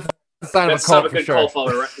 Oh, that's the sign of a cult for sure. Cult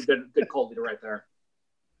follower, good cult leader right there.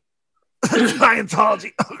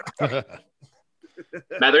 Scientology.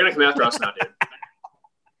 Man, they're gonna come after us now, dude.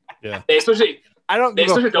 Yeah. They especially don't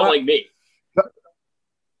like me.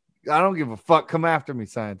 I don't give a fuck. Come after me,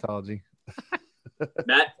 Scientology.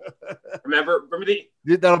 Matt, remember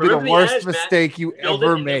that'll be the worst mistake you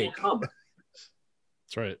ever make.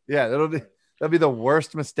 That's right. Yeah, that'll be the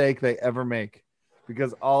worst mistake they ever make.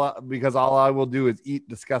 Because all I will do is eat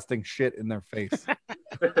disgusting shit in their face.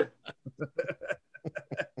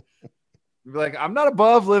 Be like, I'm not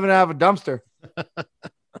above living out of a dumpster.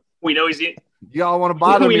 We know he's eating. Y'all want to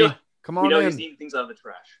bother me? Come on in. We know he's eating things out of the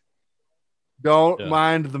trash. Don't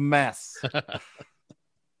mind the mess.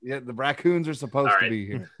 Yeah, the raccoons are supposed to be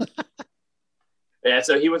here. Yeah,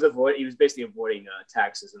 so he was basically avoiding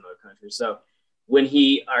taxes in other countries. So when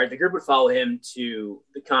the group would follow him to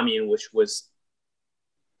the commune, which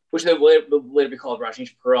they would later be called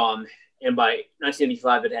Rajneeshpuram, and by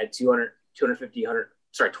 1985 it had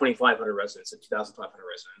 2,500 residents and 2,500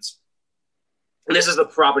 residents. And this is the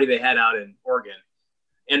property they had out in Oregon.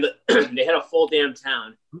 And they had a full damn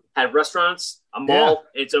town, had restaurants, a mall,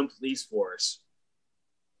 and its own police force.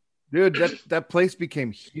 Dude, that place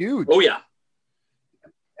became huge. Oh, yeah.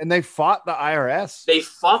 And they fought the IRS. They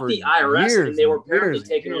fought the IRS, and they were apparently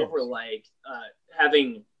taking over,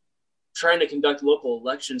 trying to conduct local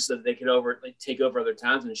elections so that they could take over other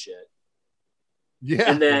towns and shit. Yeah.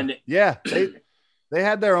 And then... Yeah. They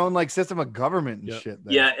had their own system of government and shit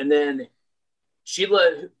there. Yeah, and then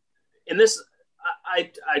Sheila, in this, I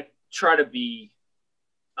try to be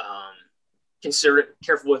considerate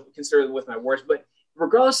with my words, but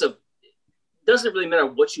regardless of, it doesn't really matter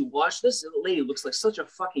what you watch. This lady looks like such a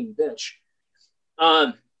fucking bitch.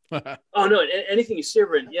 Oh no, anything you see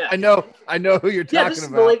her in, yeah. I know who you're talking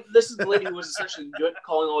about. This is the lady who was essentially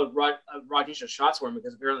calling all of Rajesh shots for him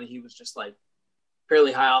because apparently he was just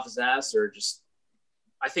fairly high off his ass or just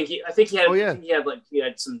I think he had. Oh, yeah. I think he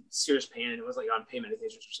had some serious pain, and it was like on pain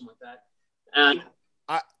medications or something like that.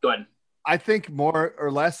 Go ahead. I think more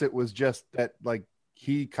or less it was just that like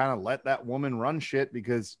he kind of let that woman run shit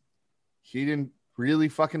because he didn't really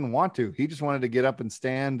fucking want to. He just wanted to get up and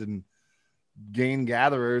stand and gain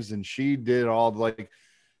gatherers, and she did all the, like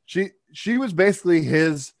she was basically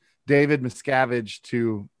his David Miscavige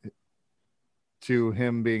to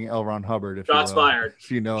him being L. Ron Hubbard. If Shots fired.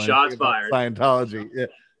 If you know, Shots fired. Scientology.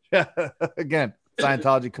 Yeah. Again,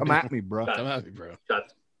 Scientology. Come at me, bro. Come at me, bro.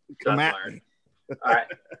 Shots Come at fired. me. All right.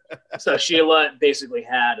 So Sheila basically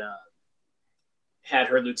had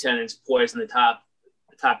her lieutenants poison the top,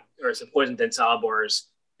 or some poison 10 salvadors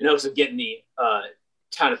in hopes of getting the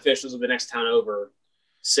town officials of the next town over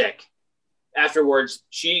sick. Afterwards,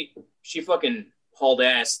 she fucking hauled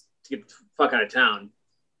ass to get the fuck out of town.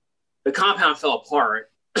 The compound fell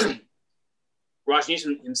apart.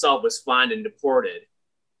 Rajneesh himself was fined and deported.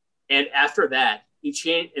 And after that, he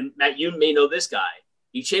changed. And Matt, you may know this guy.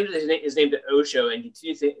 He changed his name to Osho and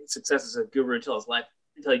continued his success as a guru until he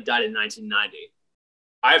died in 1990.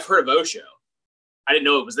 I've heard of Osho. I didn't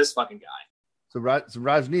know it was this fucking guy. So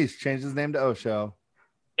Rajneesh changed his name to Osho.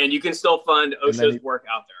 And you can still find Osho's work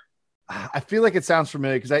out there. I feel like it sounds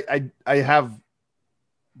familiar because I have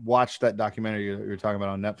watched that documentary you're talking about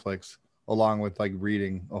on Netflix, along with like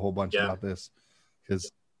reading a whole bunch about this,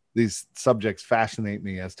 because these subjects fascinate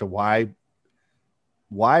me as to why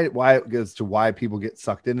people get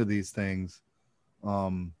sucked into these things,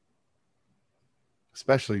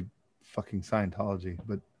 especially fucking Scientology.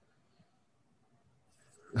 But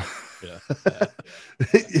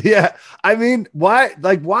yeah, I mean, why?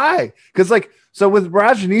 Because so with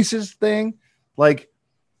Rajneesh's thing, like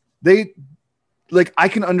I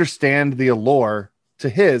can understand the allure to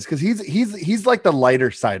his, because he's like the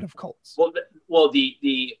lighter side of cults. The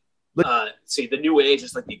New Age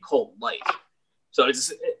is like the occult light. So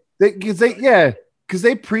it's because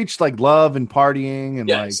they preach like love and partying and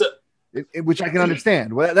which I can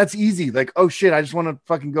understand. Well, that's easy. Like, oh shit, I just want to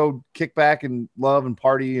fucking go kick back and love and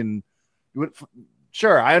party and do it.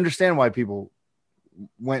 Sure, I understand why people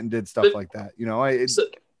went and did stuff like that. You know, it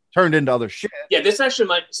turned into other shit. Yeah, this actually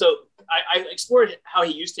might. So I explored how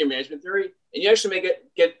he used team management theory, and you actually may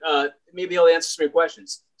maybe he'll answer some of your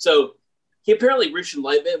questions. So he apparently reached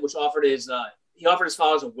enlightenment, which offered his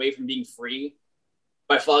followers a way from being free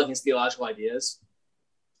by following his theological ideas.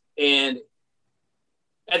 And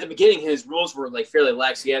at the beginning, his rules were like fairly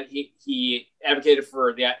lax. He advocated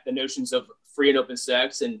for the notions of free and open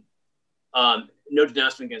sex and no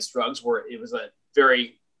denouncement against drugs, where it was a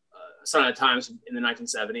very sign of the times in the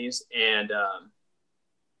 1970s. And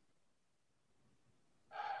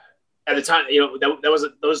at the time,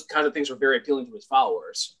 those kinds of things were very appealing to his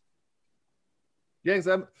followers. Yeah,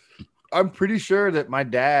 because I'm pretty sure that my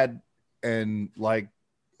dad and like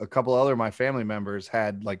a couple other of my family members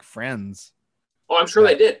had like friends. Oh, I'm sure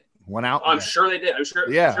they did. Went out. I'm sure they did. I'm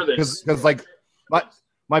sure. Yeah, I'm sure because like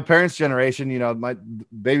my parents' generation, my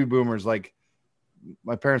baby boomers, like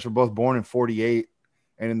my parents were both born in 48,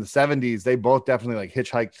 and in the 70s, they both definitely like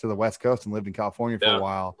hitchhiked to the West Coast and lived in California for a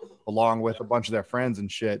while, along with a bunch of their friends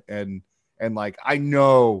and shit. And like I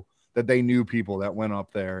know that they knew people that went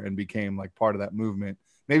up there and became like part of that movement.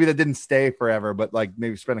 Maybe that didn't stay forever, but like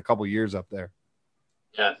maybe spent a couple years up there.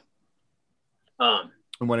 Yeah.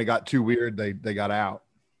 And when it got too weird, they got out.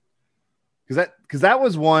 Because that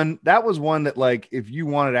was one that like if you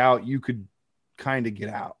wanted out, you could kind of get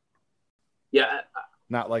out. Yeah.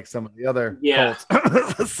 Not like some of the other cults,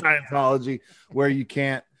 Scientology, where you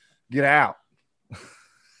can't get out.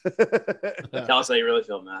 Tell us how you really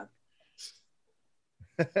feel, Matt.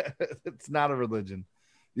 It's not a religion.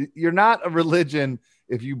 You're not a religion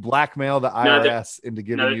if you blackmail the IRS into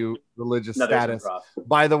giving you religious status.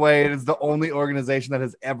 By the way, it is the only organization that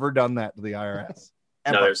has ever done that to the IRS.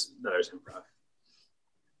 Ever. No, there's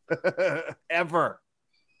improv. Ever.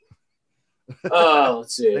 Oh,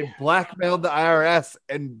 let's see. They blackmailed the IRS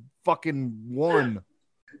and fucking won.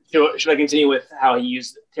 Should I continue with how he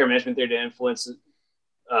used terror management theory to influence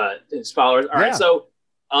his followers? All right, so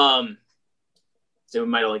we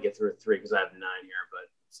might only get through 3 because I have 9 here, but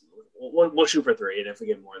we'll shoot for 3, and if we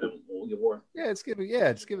get more, then we'll get more. Yeah, just give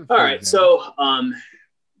it. All right, so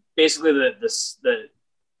basically the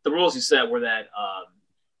rules he set were that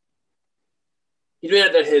he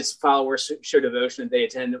demanded that his followers show devotion and they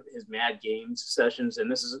attend his Mad Games sessions, and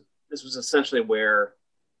this was essentially where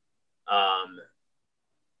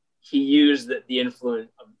he used the influence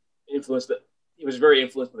that he was very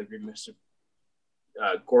influenced by the Greek mystic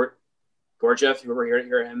Gurdjieff. You ever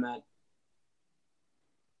hear him, Matt?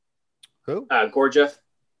 Who? Gurdjieff.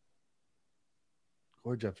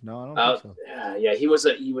 Gurdjieff. No, I don't think so. Yeah, he was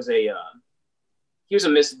a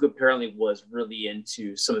mystic who apparently was really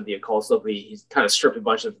into some of the occult stuff. He's kind of stripped a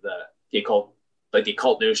bunch of the occult, like the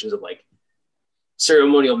occult notions of like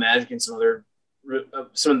ceremonial magic and some of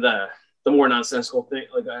the more nonsensical thing,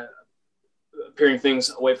 like appearing things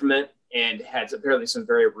away from it, and had apparently some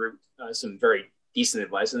very decent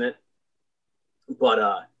advice in it.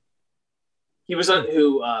 But he was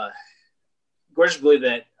who Gurdjieff believed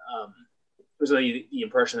that was under the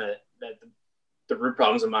impression that the root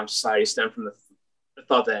problems in modern society stem from the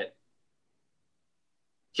thought that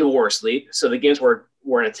people were asleep. So the games were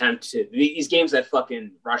an attempt to these games that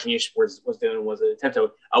fucking Roshan Yeshiv was doing was an attempt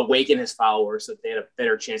to awaken his followers so that they had a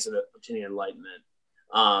better chance of obtaining enlightenment.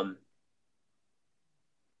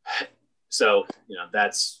 So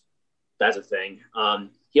that's a thing.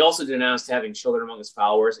 He also denounced having children among his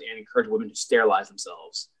followers and encouraged women to sterilize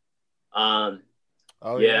themselves.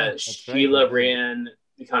 Sheila ran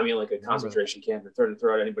the economy like a concentration camp and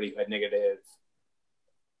throw out anybody who had negative.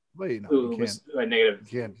 Wait, no, who had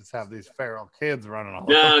negative. You can't just have these feral kids running all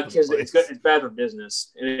No, over the because place. it's bad for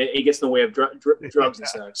business, and it gets in the way of drugs and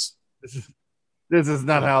sex. This is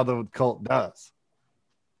not how the cult does.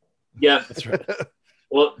 Yeah, That's right.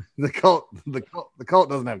 Well, the cult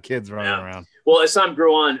doesn't have kids running around. Well, as time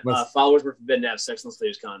grew on, followers were forbidden to have sex unless they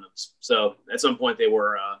used condoms. So at some point, they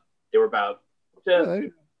were about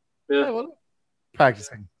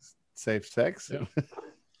practicing safe sex. Yeah.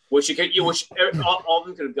 Which all of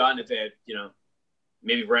them could have gotten if they had,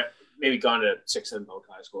 maybe gone to 6-7 public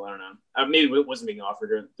high school. I don't know. Maybe it wasn't being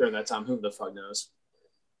offered during that time. Who the fuck knows?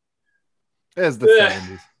 It's the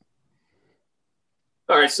 70s.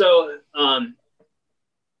 All right, so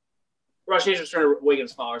Roshan Yeshiv was trying to awaken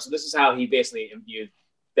his followers. So this is how he basically imbued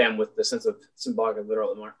them with the sense of symbolic and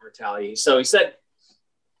literal immortality. So he said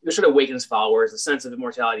he was trying to awaken his followers. The sense of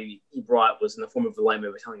immortality he brought was in the form of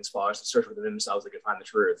enlightenment by telling his followers to search within themselves they could find the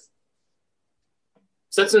truth.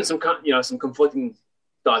 So that's in some conflicting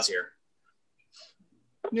thoughts here.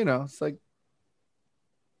 It's like,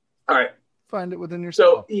 all right, find it within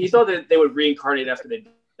yourself. So he thought that they would reincarnate after they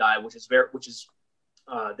die,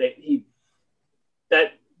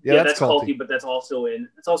 that's culty, but that's also a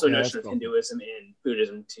notion of Hinduism and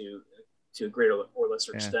Buddhism to a greater or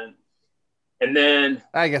lesser extent. And then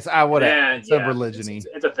I guess I would have religion-y.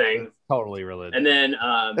 It's a thing. It's totally religion. And then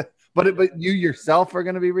but you yourself are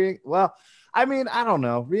going to be I mean, I don't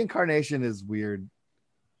know. Reincarnation is weird.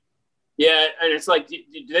 Yeah, and it's like, do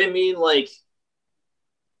they mean like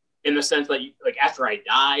in the sense that like after I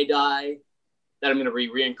die, that I'm going to be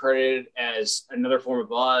reincarnated as another form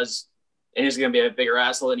of Oz, and he's going to be a bigger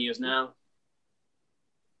asshole than he is now?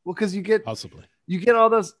 Well, because you get all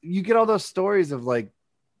those stories of like,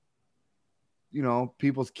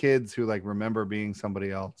 people's kids who like remember being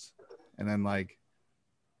somebody else, and then like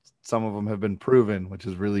some of them have been proven, which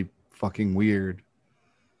is really fucking weird.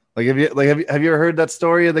 Like have you ever heard that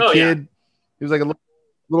story of the kid? Yeah. He was like a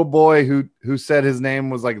little boy who said his name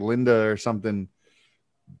was like Linda or something,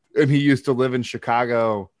 and he used to live in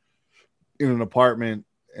Chicago in an apartment,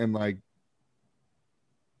 and like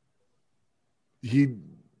he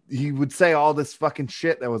would say all this fucking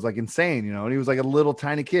shit that was like insane, and he was like a little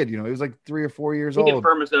tiny kid, he was like 3 or 4 years old. And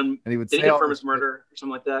he would say his murder or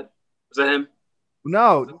something like that. Was that him?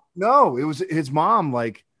 No, it was his mom.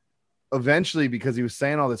 Like eventually, because he was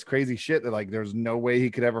saying all this crazy shit that like there's no way he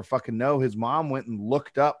could ever fucking know, his mom went and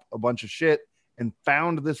looked up a bunch of shit and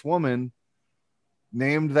found this woman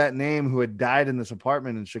named that name who had died in this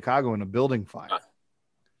apartment in Chicago in a building fire.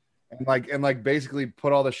 And like basically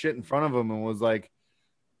put all the shit in front of him and was like,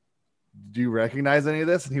 do you recognize any of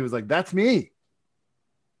this? And he was like, that's me.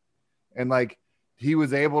 And like he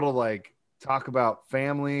was able to like talk about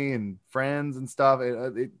family and friends and stuff.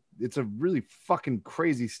 It's a really fucking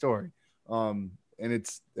crazy story. And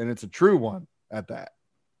it's a true one at that.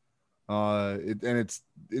 And it's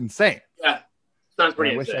insane. Yeah. Sounds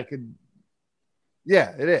pretty insane. I wish I could.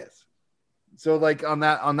 Yeah, it is. So like on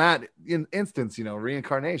that instance,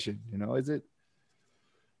 reincarnation, is it,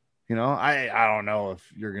 I don't know if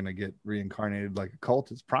you're going to get reincarnated like a cult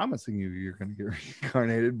is promising you're going to get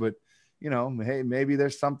reincarnated, but hey, maybe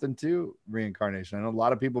there's something to reincarnation. I know a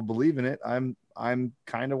lot of people believe in it. I'm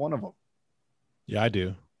kind of one of them. Yeah, I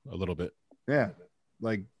do a little bit. Yeah.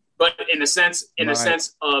 Like, but in a sense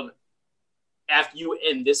of after you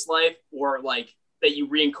end this life, or like that you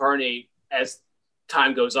reincarnate as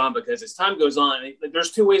time goes on, because as time goes on, like,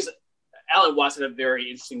 there's two ways. Alan Watts had a very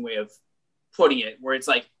interesting way of putting it, where it's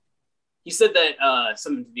like, he said that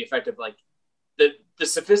something to the effect of like the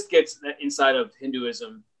sophisticates inside of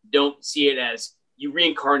Hinduism don't see it as you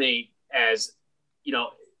reincarnate as,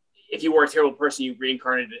 if you were a terrible person, you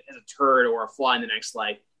reincarnated as a turd or a fly in the next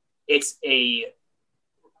life. You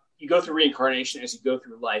go through reincarnation as you go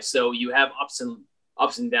through life. So you have ups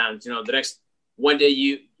and downs. You know, one day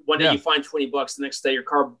you find $20, the next day your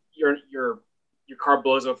car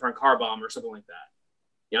blows up for a car bomb or something like that.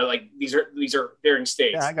 You know, like these are varying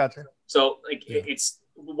states. Yeah, I got you. So like it's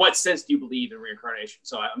what sense do you believe in reincarnation?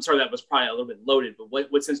 So I'm sorry that was probably a little bit loaded, but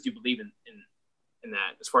what sense do you believe in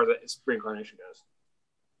that as far as reincarnation goes?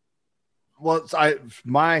 Well,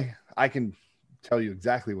 I can tell you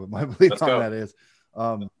exactly what my belief on that is.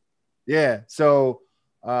 So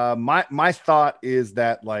my thought is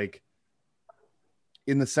that, like,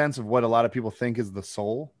 in the sense of what a lot of people think is the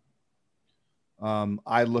soul,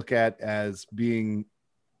 I look at as being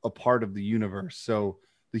a part of the universe. So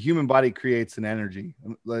the human body creates an energy.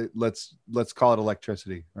 Let's call it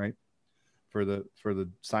electricity, right? For the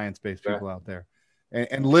science-based people out there,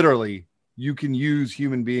 and literally, you can use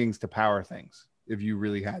human beings to power things if you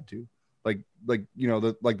really had to. Like you know,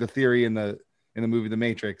 the theory in the movie The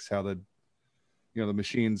Matrix, how the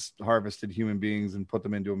machines harvested human beings and put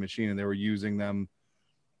them into a machine, and they were using them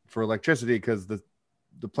for electricity because the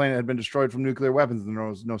planet had been destroyed from nuclear weapons and there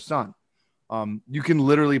was no sun. You can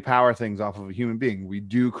literally power things off of a human being. We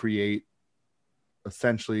do create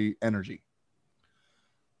essentially energy.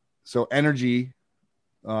 So energy,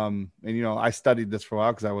 and I studied this for a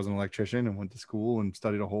while because I was an electrician and went to school and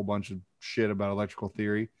studied a whole bunch of shit about electrical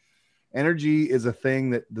theory. Energy is a thing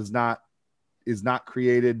that is not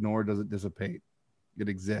created, nor does it dissipate. It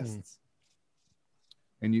exists.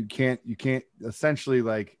 And you can't essentially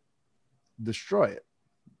like destroy it.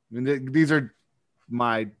 I mean, these are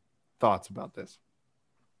my thoughts about this.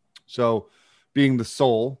 So being the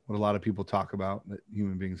soul, what a lot of people talk about that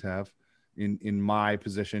human beings have, in my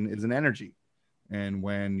position, is an energy. And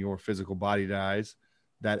when your physical body dies,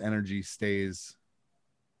 that energy stays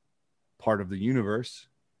part of the universe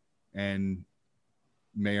and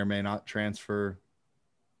may or may not transfer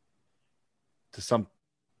to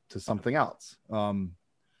something else.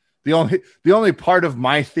 The only part of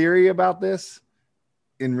my theory about this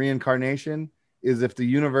in reincarnation is if the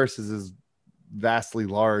universe is as vastly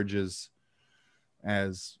large as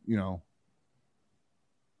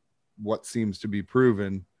what seems to be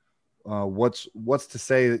proven, what's to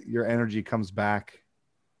say that your energy comes back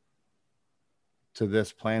to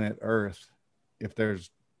this planet Earth if there's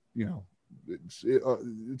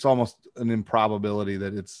it's almost an improbability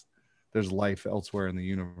that there's life elsewhere in the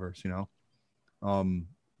universe,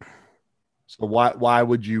 so why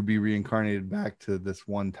would you be reincarnated back to this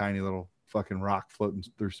one tiny little fucking rock floating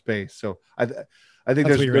through space? So I think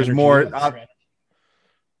there's more.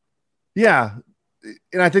 Yeah.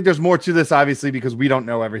 And I think there's more to this, obviously, because we don't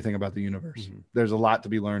know everything about the universe. Mm-hmm. There's a lot to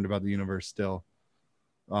be learned about the universe still.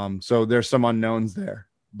 So there's some unknowns there,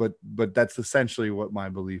 but that's essentially what my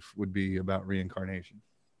belief would be about reincarnation,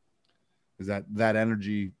 is that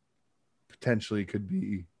energy potentially could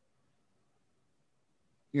be,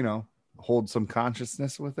 hold some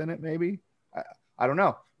consciousness within it. Maybe, I don't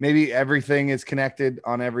know. Maybe everything is connected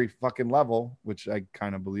on every fucking level, which I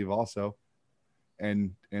kind of believe also.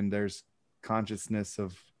 And there's consciousness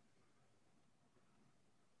of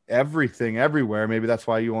everything everywhere. Maybe that's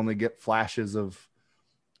why you only get flashes of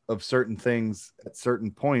certain things at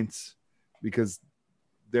certain points, because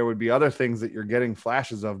there would be other things that you're getting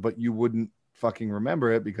flashes of, but you wouldn't fucking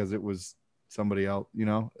remember it because it was somebody else,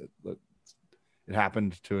 it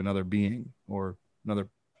happened to another being or another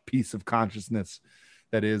piece of consciousness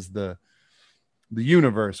that is the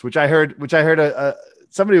universe, which I heard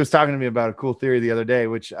somebody was talking to me about a cool theory the other day,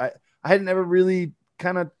 which I had never really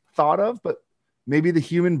kind of thought of, but maybe the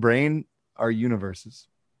human brain are universes.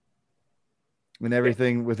 And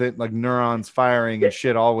everything within, like neurons firing and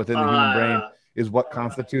shit all within the human brain, is what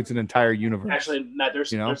constitutes an entire universe. Actually, Matt,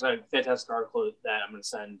 there's a fantastic article that I'm going to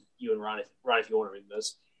send you and Ron if you want to read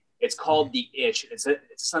this. It's called The Itch. It's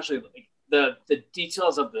essentially like the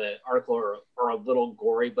details of the article are a little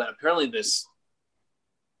gory, but apparently this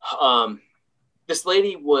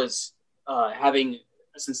lady was having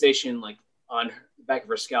a sensation like on the back of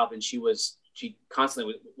her scalp, and she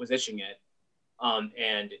constantly was itching it,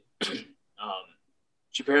 and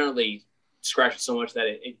she apparently scratched it so much that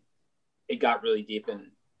it got really deep,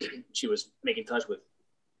 and she was making touch with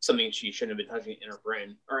something she shouldn't have been touching in her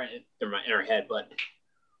brain or in her head. But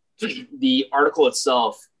the article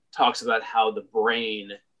itself talks about how the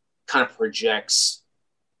brain kind of projects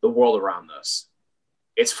the world around us.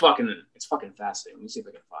 It's fucking fascinating. Let me see if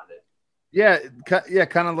I can find it. Yeah,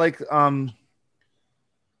 kind of like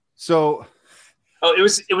so. Oh, it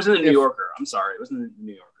was in the New Yorker. I'm sorry, it was in the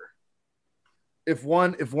New Yorker. If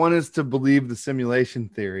one is to believe the simulation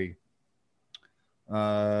theory,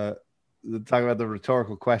 Talk about the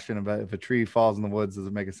rhetorical question about if a tree falls in the woods, does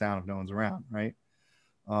it make a sound if no one's around, right?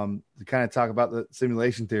 To kind of talk about the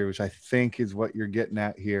simulation theory, which I think is what you're getting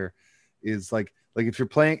at here, is like if you're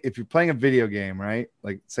playing a video game, right?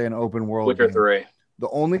 Like say an open world Witcher game, 3. the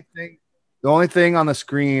only thing on the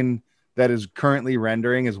screen that is currently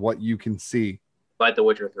rendering is what you can see. Like The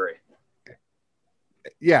Witcher 3.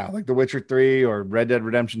 Yeah, like The Witcher 3 or Red Dead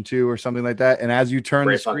Redemption 2 or something like that. And as you turn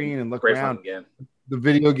the screen and look around, the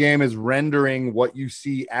video game is rendering what you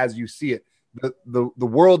see as you see it. The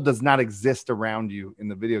world does not exist around you in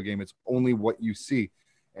the video game. It's only what you see.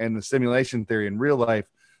 And the simulation theory in real life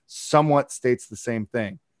somewhat states the same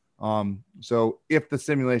thing. So if the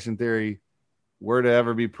simulation theory were to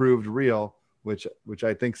ever be proved real, which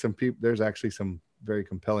I think there's actually some very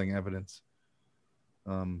compelling evidence.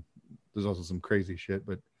 There's also some crazy shit,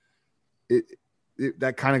 but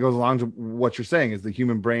that kind of goes along to what you're saying is the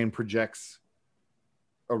human brain projects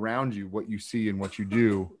around you what you see and what you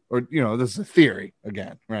do, or this is a theory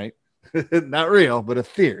again, right? Not real, but a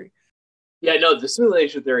theory. Yeah, no, the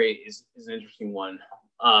simulation theory is an interesting one.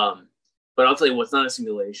 But I'll tell you what's not a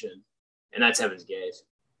simulation, and that's Heaven's Gate.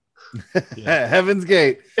 Heaven's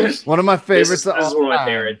Gate, one of my favorites. This is one of my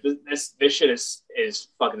favorites. This shit is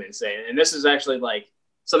fucking insane, and this is actually like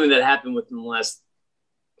something that happened within the last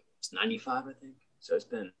 95, I think. So it's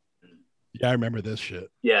been. Yeah, I remember this shit.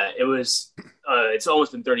 Yeah, it was. It's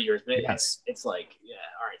almost been 30 years, but it's like, yeah,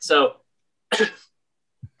 all right. So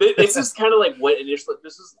this is kind of like what initially.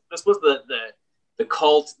 This was the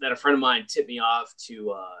cult that a friend of mine tipped me off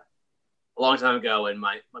to a long time ago, and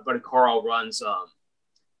my buddy Carl runs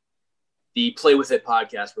the Play With It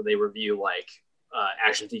podcast where they review like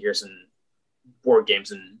action figures and board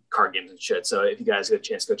games and card games and shit. So if you guys get a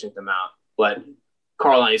chance, go check them out. But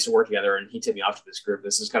Carl and I used to work together, and he tipped me off to this group.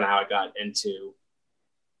 This is kind of how I got into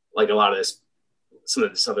like a lot of some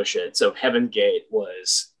of this other shit. So Heaven's Gate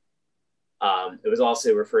was, it was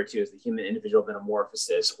also referred to as the Human Individual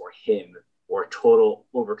Metamorphosis, or HIM, or Total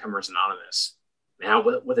Overcomers Anonymous. Now,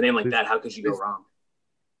 with a name like that, how could you go wrong?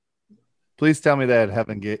 Please tell me that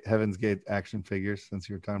Heaven's Gate action figures, since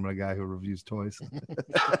you're talking about a guy who reviews toys.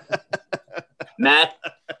 Matt,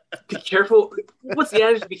 be careful. What's the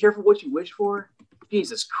adage? Be careful what you wish for.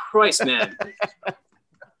 Jesus Christ, man.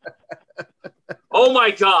 Oh my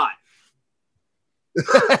God.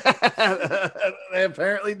 They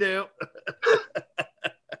apparently do.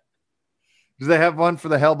 Do they have one for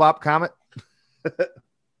the Hellbop Comet?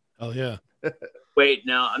 Oh yeah. Wait,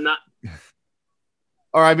 no, I'm not.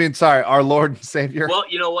 Or I mean, sorry, our Lord and Savior. Well,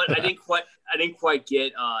 you know what? I didn't quite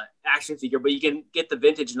get action figure, but you can get the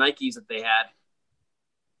vintage Nikes that they had.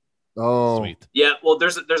 Oh, sweet. Yeah, well,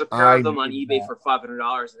 there's a pair of them on eBay for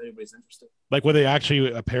 $500 if anybody's interested. Like, were they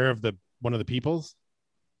actually a pair of one of the people's?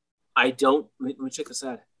 I don't. Let me check this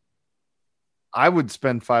out. I would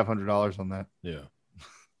spend $500 on that. Yeah.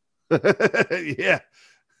 Yeah.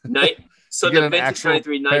 So the vintage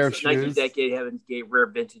 93 Nike Decade Heaven's Gate rare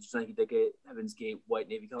vintage Nike Decade Heaven's Gate white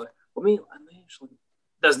navy color. Well, it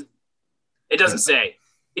doesn't say.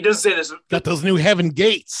 It doesn't say this. Got those new Heaven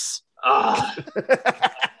Gates.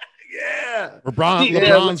 Yeah.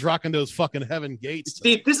 LeBron's rocking those fucking Heaven Gates.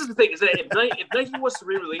 See, this is the thing: is that if Nike wants to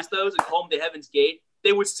re-release those and call them the Heaven's Gate,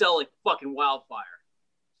 they would sell like fucking wildfire.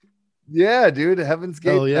 Yeah, dude, Heaven's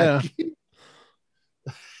Gate. Oh yeah.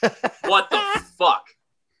 What the fuck?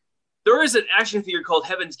 There is an action figure called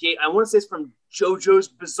Heaven's Gate. I want to say it's from JoJo's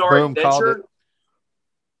Bizarre Adventure.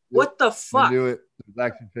 What the fuck? Do it. There's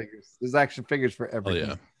action figures. There's action figures for everything. Oh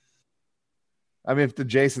yeah. I mean, if the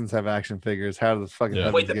Jasons have action figures, how does the fucking yeah.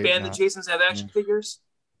 Wait, the band the Jasons have action figures?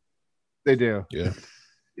 They do. Yeah.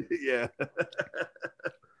 Yeah.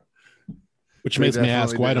 Which makes me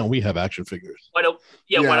ask, why don't we have action figures? Why don't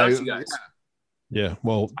you guys? Yeah.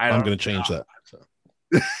 Well, I'm going to change that. So.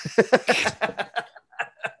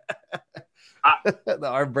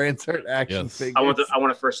 Our brains hurt action figures. I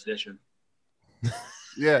want a first edition.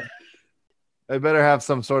 Yeah. I better have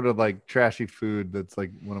some sort of like trashy food that's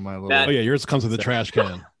like one of my little. Oh yeah, yours comes with a trash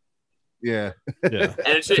can. Yeah. Yeah.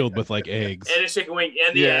 And it's filled with like eggs. And a chicken wing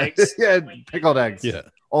and the eggs. Yeah, pickled eggs. Yeah.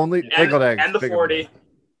 Only pickled eggs. And the 40.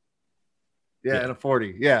 Yeah, and a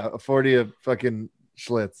 40. Yeah, a 40 of fucking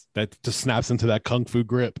Schlitz. That just snaps into that kung fu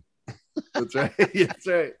grip. That's right. Yeah, that's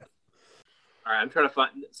right. All right, I'm trying to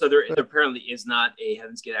find. So there apparently is not a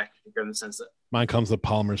Heaven's Gate action figure in the sense that mine comes with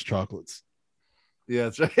Palmer's chocolates. Yeah,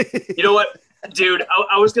 that's right. You know what, dude?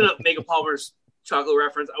 I was gonna make a Palmer's chocolate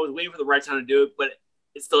reference. I was waiting for the right time to do it, but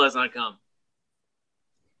it still has not come.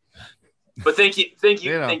 But thank you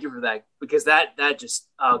for that, because that just,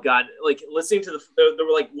 oh god, like listening to there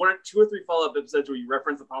were like 1 or 2 or 3 follow-up episodes where you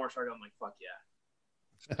reference the Palmer's chocolate. I'm like, fuck yeah.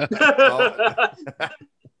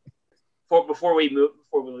 Before we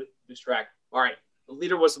lose track. All right. The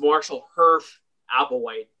leader was Marshall Herf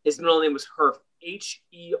Applewhite. His middle name was Herf,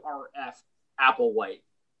 H-E-R-F, Applewhite.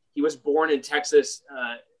 He was born in Texas,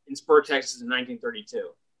 in Spur, Texas in 1932.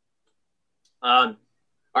 All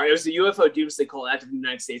right, it was the UFO doomsday cult active in the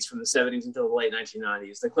United States from the 70s until the late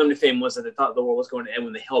 1990s. The claim to fame was that they thought the world was going to end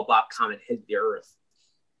when the Hale-Bopp comet hit the Earth.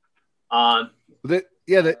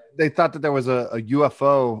 They thought that there was a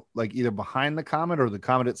UFO, like either behind the comet or the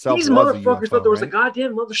comet itself. These motherfuckers thought there was a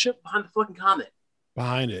goddamn mothership behind the fucking comet.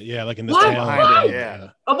 Behind it, yeah, like in the Why? tail. Why?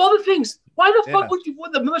 Yeah. Of all the things, why the fuck would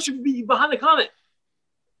the mothership be behind the comet?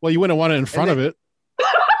 Well, you wouldn't want it in front of it.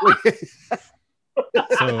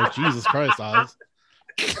 So, Jesus Christ, Oz.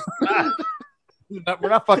 We're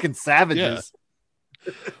not fucking savages.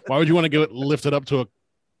 Yeah. Why would you want to get lifted up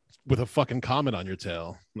with a fucking comet on your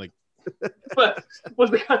tail? Like, but were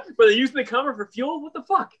they using the comet for fuel? What the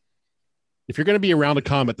fuck? If you're going to be around a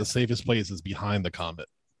comet, the safest place is behind the comet.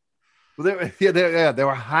 Well, they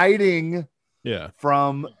were hiding. Yeah.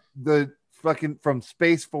 From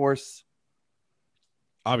Space Force.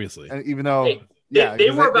 Obviously, and even though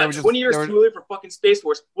they were about 20 years too late for fucking Space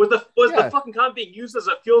Force. Was the fucking comet being used as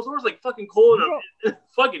a fuel source, like fucking coal and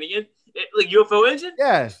like UFO engine?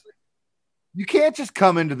 Yeah, you can't just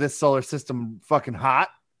come into this solar system fucking hot.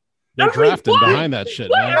 They're drafting behind that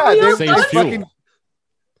shit, man. Yeah, saves fuel.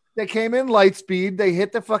 They came in light speed. They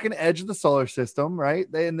hit the fucking edge of the solar system, right?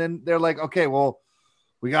 And then they're like, okay, well,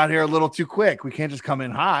 we got here a little too quick. We can't just come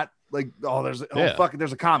in hot. Like, there's a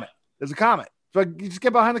comet. There's a comet. So you just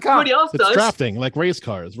get behind the comet. Everybody else it's drafting, like race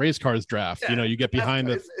cars. Race cars draft. Yeah, you get behind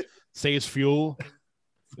the saves fuel.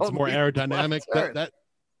 It's more aerodynamic. That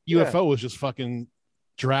UFO was just fucking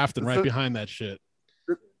drafting right behind that shit.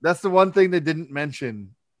 That's the one thing they didn't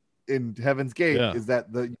mention in Heaven's Gate is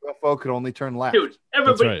that the UFO could only turn left. Dude,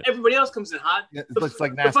 everybody else comes in hot. Yeah, it looks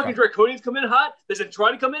like NASCAR. The fucking Draconians come in hot. Does it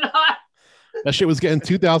try to come in hot? That shit was getting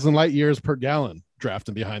 2,000 light years per gallon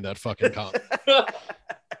drafting behind that fucking comet.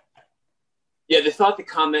 Yeah, they thought the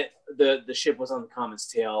comet, the ship was on the comet's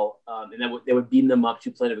tail, and then they would beam them up to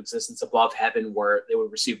a plane of existence above heaven where they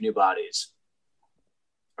would receive new bodies.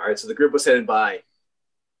 All right, so the group was headed by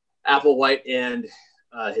Applewhite and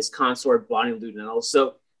his consort Bonnie Lou Nettles.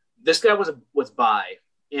 So this guy was bi,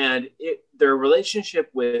 and their relationship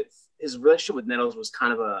with Nettles was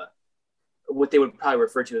kind of what they would probably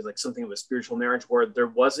refer to as like something of a spiritual marriage, where there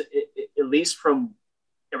wasn't, at least from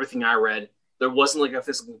everything I read, there wasn't like a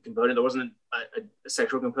physical component. There wasn't a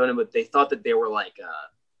sexual component, but they thought that they were like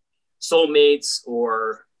soulmates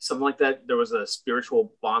or something like that. There was a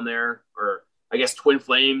spiritual bond there, or I guess twin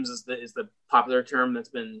flames is the popular term that's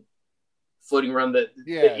been floating around the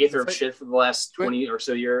ether of shit for the last 20 or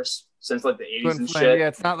so years, since like the 80s and shit. Yeah,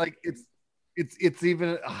 it's not like it's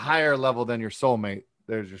even a higher level than your soulmate.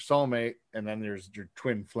 There's your soulmate, and then there's your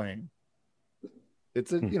twin flame.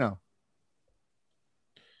 It's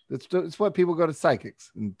it's what people go to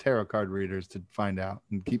psychics and tarot card readers to find out,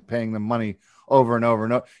 and keep paying them money over and over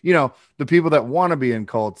and over. The people that want to be in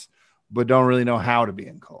cults but don't really know how to be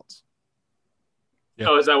in cults. Yeah.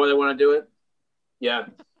 Oh, is that why they want to do it? Yeah.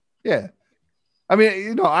 Yeah. I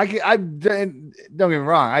mean, I don't get me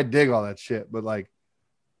wrong. I dig all that shit, but like,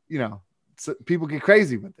 so people get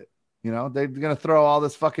crazy with it. They're going to throw all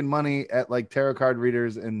this fucking money at like tarot card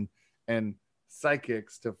readers and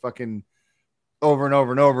psychics to fucking over and over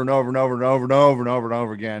and over and over and over and over and over and over and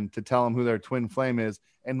over again to tell them who their twin flame is.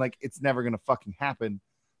 And like, it's never going to fucking happen.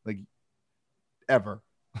 Like ever.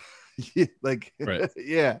 Like, right.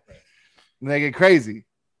 Yeah. And they get crazy.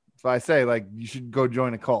 So I say like, you should go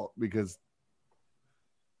join a cult because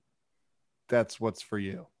that's what's for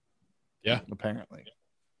you. Yeah. Apparently.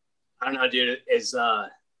 I don't know, dude.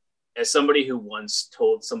 As somebody who once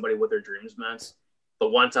told somebody what their dreams meant, the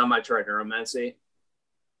one time I tried neuromancy,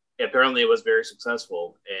 apparently it was very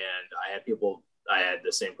successful. And I had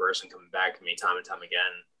the same person coming back to me time and time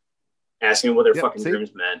again, asking me what their fucking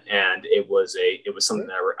dreams meant. And it was something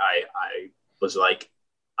that I was like,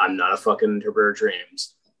 I'm not a fucking interpreter of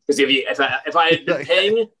dreams. Because if I had been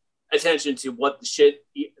paying attention to what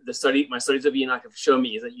my studies of Enoch have shown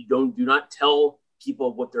me, is that you do not tell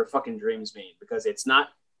people what their fucking dreams mean, because it's not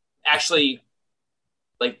actually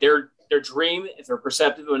like their dream. If they're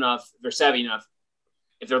perceptive enough, if they're savvy enough,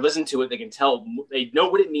 if they're listening to it, they can tell, they know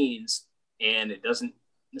what it means, and it doesn't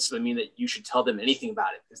necessarily mean that you should tell them anything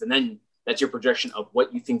about it, because then that's your projection of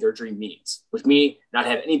what you think their dream means, which may not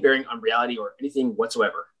have any bearing on reality or anything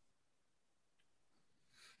whatsoever.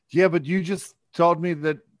 Yeah, but you just told me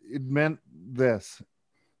that it meant this,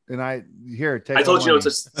 and I told you no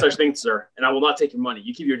such thing, sir, and I will not take your money.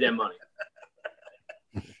 You keep your damn money.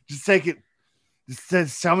 Just take it.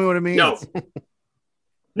 Just tell me what it means.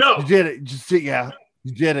 No. You did it. Just sit. Yeah,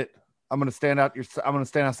 you did it. I'm gonna stand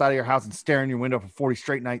outside of your house and stare in your window for 40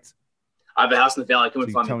 straight nights. I have a house in the valley. Come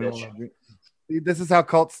and find me, bitch. See, this is how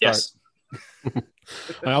cults start. Yes.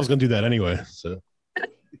 I was gonna do that anyway. So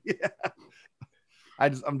Yeah.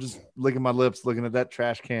 I'm just licking my lips, looking at that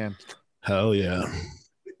trash can. hell yeah.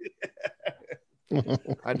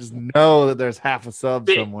 I just know that there's half a sub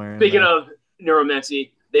somewhere. Speaking of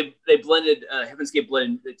neuromancy, they blended Heaven's Gate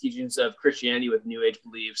blended the teachings of Christianity with New Age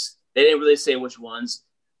beliefs. They didn't really say which ones,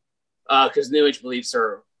 because New Age beliefs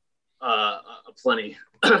are plenty.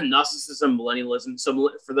 Gnosticism, millennialism. So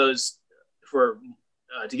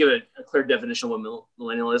to give a clear definition of what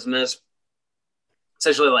millennialism is,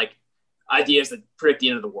 essentially like ideas that predict the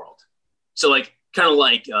end of the world. So like kind of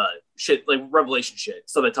like shit, like Revelation shit,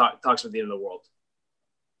 stuff that talks about the end of the world.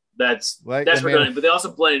 That's what they're doing. But they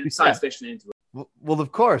also blend science fiction into it. Well,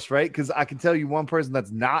 of course, right? Because I can tell you one person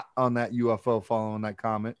that's not on that UFO following that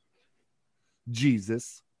comment.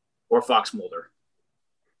 Jesus. Or Fox Mulder.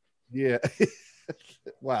 Yeah.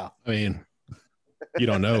 Wow. I mean, you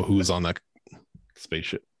don't know who's on that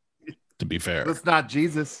spaceship, to be fair. That's not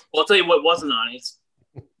Jesus. Well, I'll tell you what wasn't on it.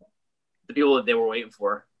 The people that they were waiting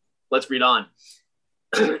for. Let's read on.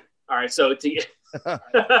 All right, so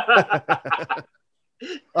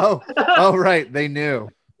oh, right. They knew.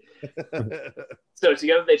 So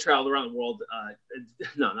together they traveled around the world.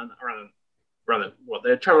 No, not around the world.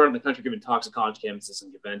 They traveled around the country giving talks at college campuses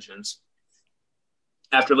and conventions.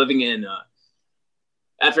 After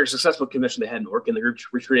a successful convention they had in Oregon, the group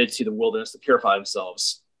retreated to the wilderness to purify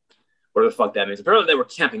themselves. Whatever the fuck that means. Apparently they were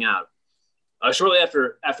camping out. Shortly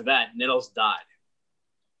after that, Nettles died.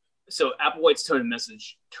 So Applewhite's tone and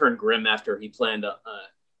message turned grim after he planned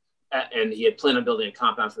and he had planned on building a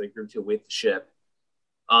compound for the group to await the ship.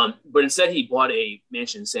 But instead he bought a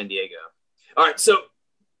mansion in San Diego. All right, so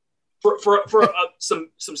for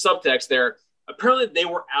some subtext there, apparently they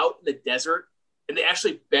were out in the desert and they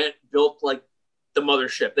actually built like the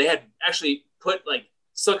mothership. They had actually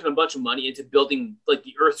sunk in a bunch of money into building like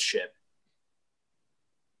the Earth ship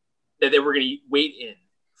that they were going to wait in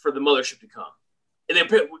for the mothership to come. And they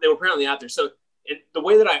were apparently out there. So the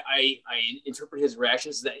way that I interpret his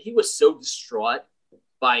reactions is that he was so distraught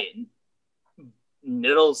by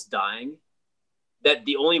Nettles dying that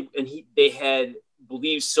they had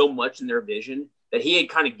believed so much in their vision that he had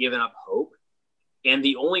kind of given up hope. And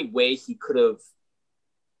the only way he could have,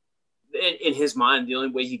 in his mind, the only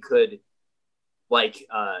way he could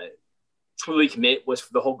truly commit was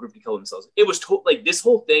for the whole group to kill themselves. It was this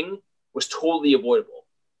whole thing was totally avoidable.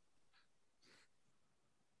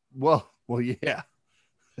 Well, yeah.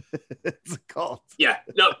 It's a cult. Yeah,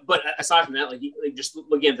 no, but aside from that, just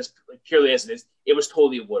looking at this purely as it is, it was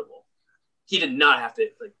totally avoidable. He did not have to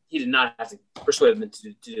persuade them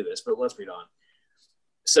to do this. But let's read on.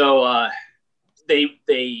 So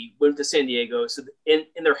they went to San Diego. So in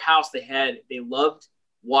their house, they loved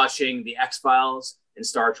watching the X-Files and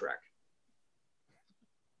Star Trek.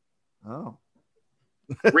 Oh.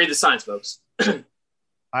 Read the signs, folks.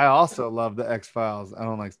 I also love the X-Files. I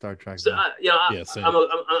don't like Star Trek. So, I'm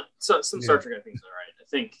some Star Trek I think is all right. I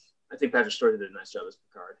think Patrick Stewart did a nice job as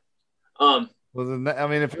Picard.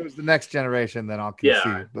 If it was the next generation, then I'll concede.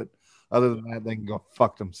 Yeah. But other than that, they can go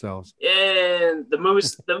fuck themselves. And the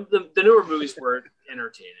movies, the newer movies were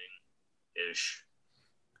entertaining-ish.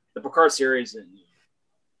 The Picard series and.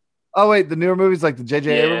 Oh wait, the newer movies like the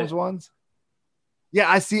J.J. Yeah. Abrams ones. Yeah,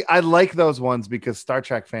 I see. I like those ones because Star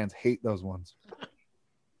Trek fans hate those ones.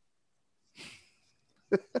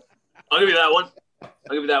 I'll give you that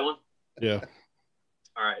one. Yeah.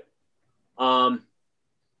 All right. All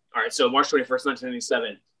right. So March 21st,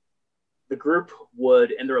 1997, the group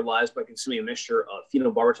would end their lives by consuming a mixture of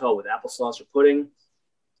phenobarbital with applesauce or pudding,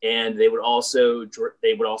 and they would also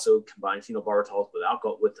combine phenobarbital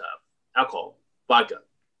with alcohol, vodka.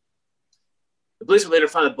 The police would later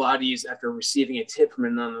find the bodies after receiving a tip from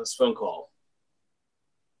an anonymous phone call.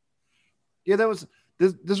 Yeah,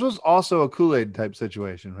 this was also a Kool-Aid type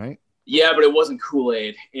situation, right? Yeah, but it wasn't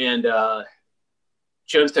Kool-Aid, and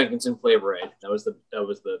Jonestown consumed Flavor Aid. That was the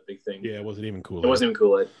big thing. Yeah, it wasn't even Kool-Aid. It wasn't even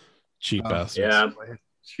Kool-Aid. Cheap bastards. Yeah.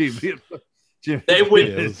 Cheap. They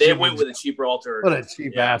went with a cheaper alternative. What a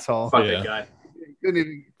cheap asshole. Fuck that guy.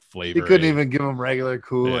 He couldn't even give them regular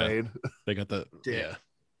Kool-Aid. Yeah. They got the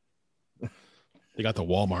They got the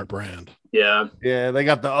Walmart brand. Yeah. Yeah, they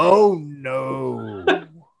got the oh no.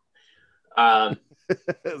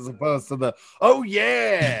 As opposed to the oh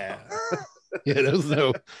yeah. Yeah, there's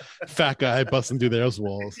no fat guy busting through those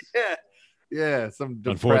walls. Yeah. Some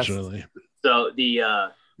depressed. Unfortunately. So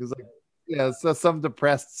the it Yeah, so some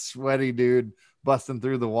depressed, sweaty dude busting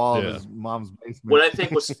through the wall of his mom's basement. What I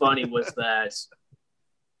think was funny was that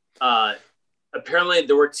apparently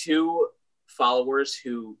there were 2 followers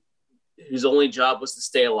whose only job was to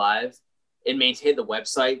stay alive and maintain the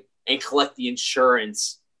website and collect the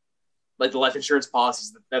insurance, like the life insurance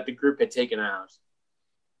policies that the group had taken out.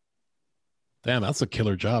 Damn, that's a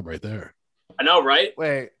killer job right there. I know, right?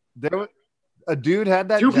 Wait, a dude had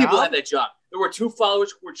that 2 job? people had that job. There were 2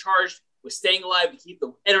 followers who were charged with staying alive to keep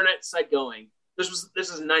the internet site going. This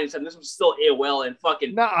was in 97. This was still AOL and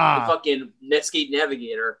fucking the fucking Netscape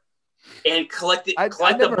Navigator, and collect the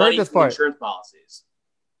money from insurance policies.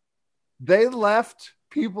 They left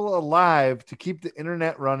people alive to keep the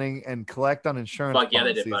internet running and collect on insurance. Fuck yeah,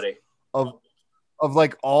 they did, buddy. Of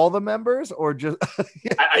like all the members, or just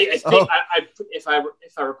I think if I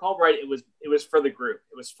recall right, it was for the group.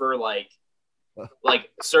 It was for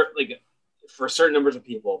for certain numbers of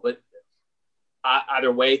people, but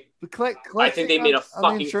either way, I think they made a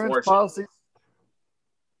fucking fortune. Policies.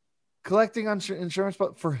 Collecting on insurance,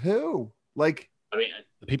 but for who? Like, I mean,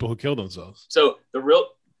 the people who killed themselves. So the real,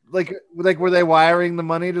 like were they wiring the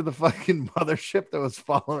money to the fucking mothership that was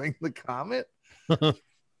following the comet?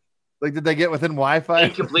 Like, did they get within Wi-Fi? In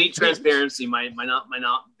complete transparency, my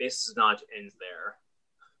basis of knowledge ends there.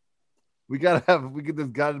 There's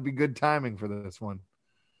got to be good timing for this one.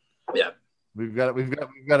 Yeah, we've got a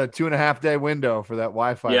 2.5 day window for that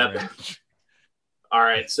Wi-Fi. Yeah. All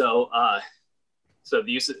right, so the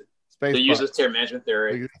use of terror management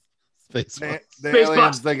theory. Spacebucks.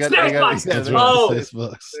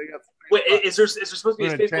 Wait, is there supposed to be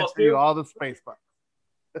a Spaceballs too? All the Spacebucks.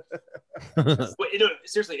 Wait, no,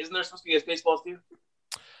 seriously, isn't there supposed to be a Spaceballs too?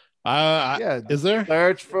 Yeah. Is there?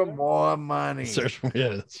 Search for more money.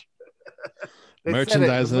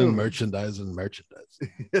 Merchandising.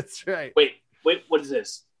 That's right. Wait, what is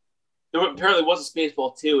this? There apparently was a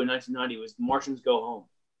Spaceball 2 in 1990. It was Martians Go Home.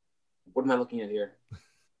 What am I looking at here?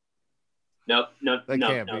 No, can't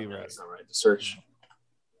be right. That's not right. The search.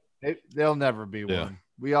 There'll never be one.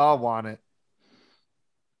 We all want it.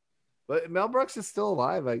 But Mel Brooks is still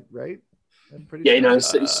alive, right? I'm pretty sure.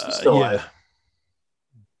 He's still alive.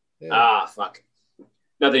 Yeah. Fuck.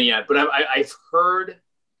 Nothing yet. But I've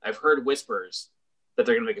heard whispers that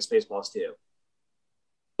they're gonna make a Spaceballs 2.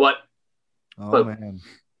 But man.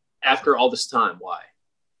 After all this time, why?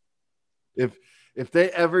 If they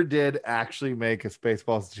ever did actually make a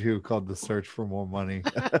Spaceballs 2 called The Search for More Money,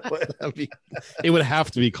 it would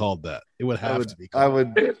have to be called that. It would have to be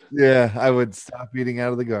called I would stop eating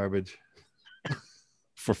out of the garbage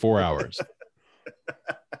for 4 hours.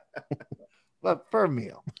 But per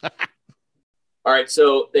meal. All right,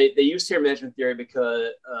 so they use terror management theory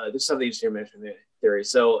because this is how they use terror management theory.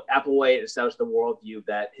 So Applewhite established a worldview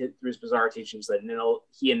that through his bizarre teachings that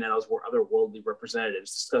he and Nettles were otherworldly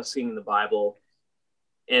representatives discussing the Bible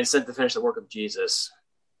and sent to finish the work of Jesus.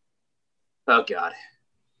 Oh God.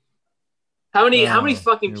 How many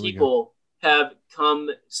fucking people have come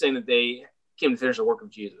saying that they came to finish the work of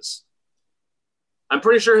Jesus? I'm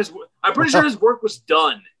pretty sure his work was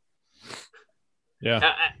done.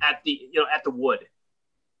 Yeah. At the wood.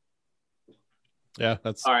 Yeah,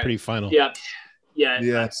 that's pretty final.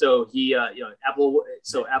 Yeah. So he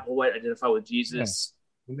Applewhite identified with Jesus.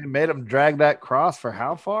 Yeah. And they made him drag that cross for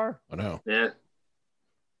how far? I know. Yeah.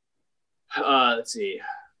 Let's see.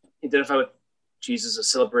 He identified with Jesus, a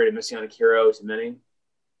celebrated messianic hero to many.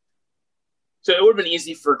 So it would have been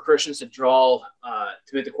easy for Christians to to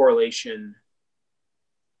make the correlation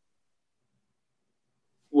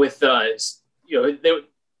with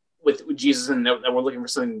with Jesus, and that we're looking for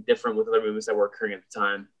something different with other movements that were occurring at the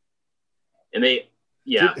time. And I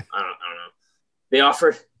don't know. They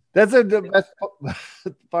offered. That's the best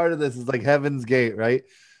part of this is like Heaven's Gate, right?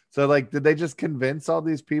 So like, did they just convince all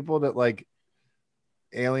these people that like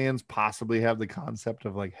aliens possibly have the concept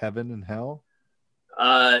of like heaven and hell?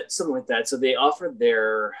 Something like that. So they offered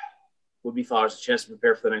their would-be followers a chance to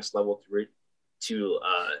prepare for the next level to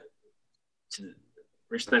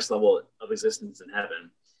reach the next level of existence in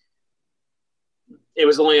heaven. It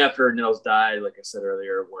was only after Nels died, like I said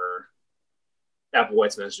earlier, where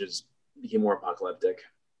Applewhite's messages became more apocalyptic.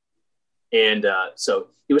 And so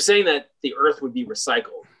he was saying that the earth would be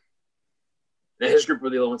recycled. And his group were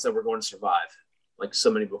the only ones that were going to survive, like so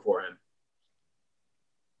many before him.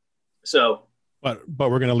 So, but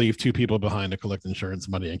we're going to leave 2 people behind to collect insurance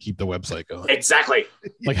money and keep the website going. Exactly.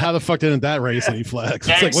 Like, how the fuck didn't that raise any flags?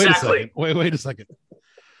 It's exactly. Like, wait a second.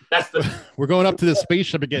 That's we're going up to this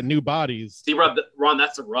spaceship and get new bodies. See, Ron,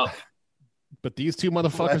 that's the rub. But these 2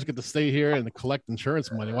 motherfuckers get to stay here and collect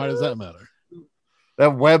insurance money. Why does that matter? That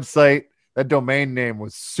website That domain name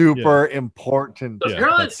was super important. So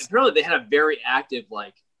apparently they had a very active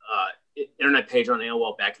internet page on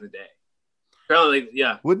AOL back in the day. Apparently,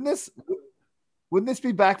 yeah. Wouldn't this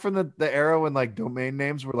be back from the era when like domain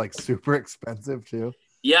names were like super expensive too?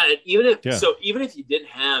 Yeah, and even if you didn't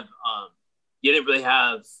have you didn't really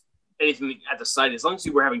have anything at the site, as long as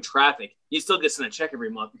you were having traffic, you still get sent a check every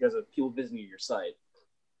month because of people visiting your site.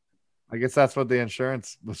 I guess that's what the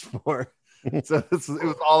insurance was for. So it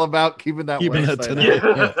was all about keeping that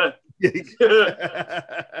website.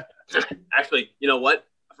 Actually, you know what?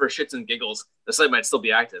 For shits and giggles, the site might still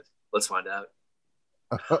be active. Let's find out.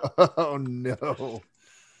 Oh no.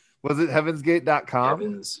 Was it heavensgate.com?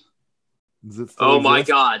 Heavens. Does it still exist? My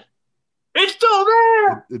God. It's still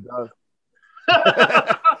there. It does.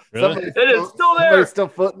 Really? It is still there. Somebody's still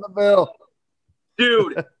footing the bill.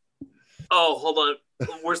 Dude. Oh, hold on.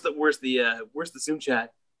 Where's the Zoom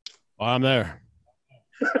chat? Oh, I'm there.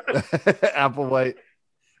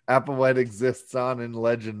 Applewhite exists on in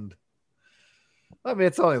legend. I mean,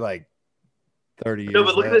 it's only like 30 years. No,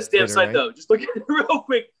 but look at this damn site, right? though. Just look at it real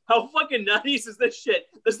quick. How fucking 90s is this shit?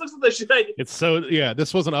 This looks like the shit It's so, yeah,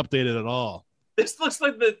 this wasn't updated at all. This looks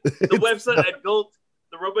like the website I built,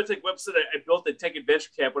 the Robotech website I built at Tech Adventure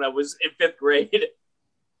Camp when I was in 5th grade.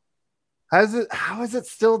 How is it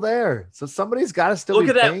still there? So somebody's got to still look be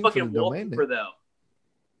at that paying fucking for the domain wallpaper, name. though.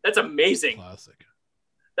 That's amazing. Classic.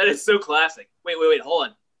 That is so classic. Wait, hold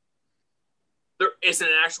on. There is an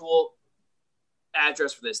actual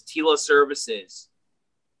address for this. Tila Services.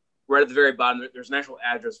 Right at the very bottom, there's an actual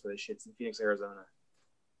address for this shit. It's in Phoenix, Arizona.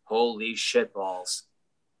 Holy shit balls.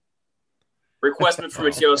 Requestment for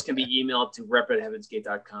materials can be emailed to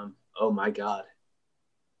rep@heavensgate.com. Oh my God.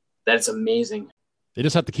 That's amazing. They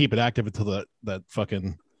just have to keep it active until that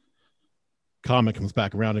fucking comic comes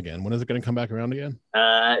back around again. When is it going to come back around again?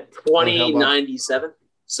 2097.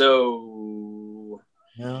 So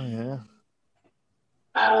Yeah.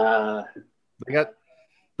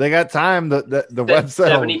 They got time. The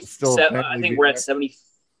website will still. I think we're at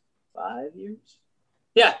 75 years.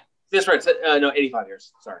 Yeah, that's right. No, 85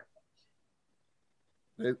 years. Sorry.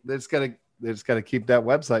 They just gotta keep that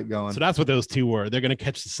website going. So that's what those two were. They're going to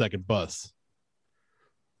catch the second bus.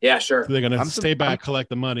 Yeah, sure. So they're going to stay back, collect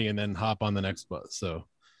the money, and then hop on the next bus. So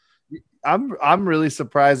I'm really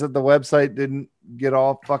surprised that the website didn't get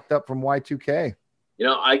all fucked up from Y2K. You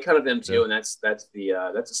know, I kind of am too, and that's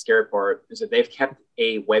the scary part is that they've kept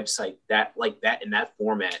a website that in that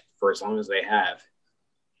format for as long as they have.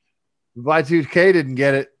 Y2K didn't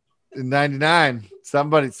get it in '99.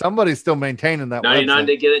 Somebody's still maintaining that. 99 website.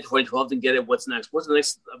 didn't get it. 2012 didn't get it. What's next? What's the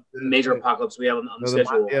next major apocalypse we have on the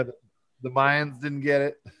schedule? The Mayans didn't get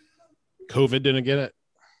it. COVID didn't get it.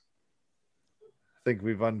 I think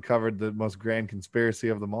we've uncovered the most grand conspiracy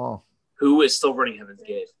of them all. Who is still running Heaven's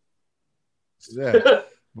Gate? Yeah.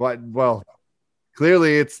 Well,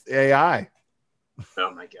 clearly it's AI.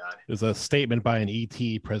 Oh my God. There's a statement by an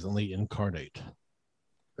ET presently incarnate.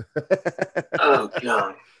 Oh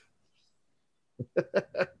God.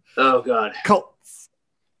 Oh God. Cults.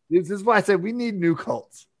 This is why I said we need new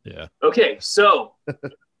cults. Yeah. Okay, so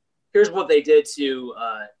here's what they did to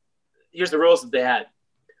here's the rules that they had.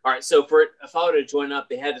 All right, so for a follower to join up,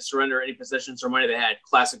 they had to surrender any possessions or money they had.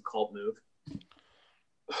 Classic cult move.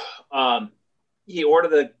 He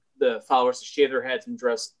ordered the followers to shave their heads and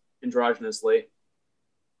dress androgynously.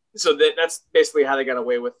 So that's basically how they got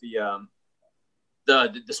away with the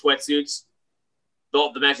sweatsuits,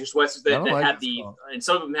 the matching sweatsuits that had and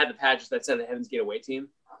some of them had the patches that said the Heaven's Gate away team.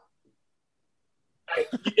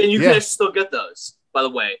 And you can still get those, by the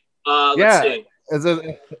way. Let's see.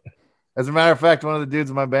 As a matter of fact, one of the dudes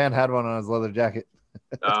in my band had one on his leather jacket.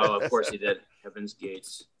 Oh, of course he did. Heaven's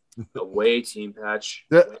Gates away team patch.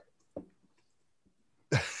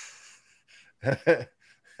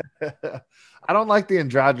 I don't like the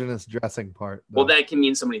androgynous dressing part, though. Well, that can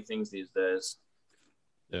mean so many things these days.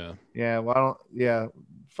 Yeah. Yeah. Well, I don't. Yeah.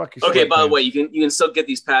 Fuck your. Okay. By the way, you can still get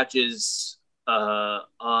these patches. You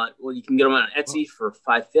can get them on Etsy for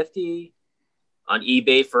 $5.50, on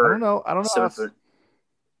eBay for. I don't know. $7.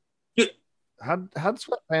 How did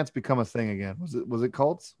sweatpants become a thing again? Was it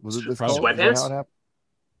cults? Was it this cult? Sweatpants? How it happened?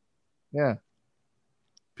 Yeah.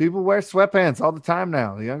 People wear sweatpants all the time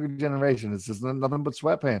now. The younger generation, it's just nothing but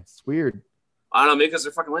sweatpants. It's weird. I don't know, maybe because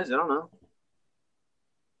they're fucking lazy. I don't know.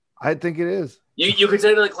 I think it is. You could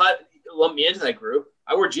technically lump me into that group.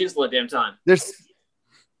 I wear jeans all the damn time.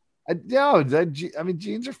 I mean,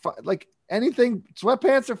 jeans are fun. Like anything.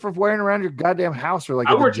 Sweatpants are for wearing around your goddamn house or like.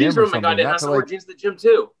 I wear jeans around my goddamn house. I wear jeans at the gym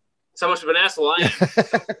too. That's how much of an asshole I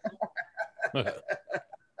am.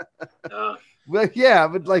 Well, yeah,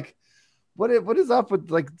 but like, What is up with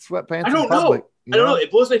like sweatpants? I don't in public, know. I don't know. It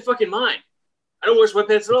blows my fucking mind. I don't wear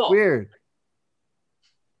sweatpants at all. Weird.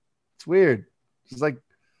 It's weird. It's like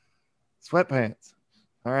sweatpants.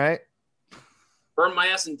 All right. Burn my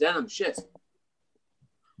ass in denim. Shit.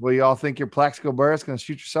 Well, you all think your Plaxico Burress going to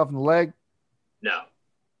shoot yourself in the leg? No.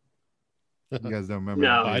 You guys don't remember?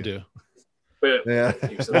 No. that, I do you? do. Yeah.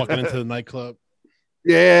 Walking into the nightclub.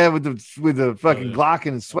 Yeah, with the fucking yeah. Glock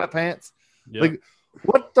in his sweatpants. Yep. Like,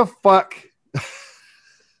 what the fuck?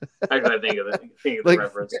 I gotta think of the Like,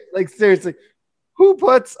 reference. like seriously, who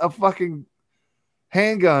puts a fucking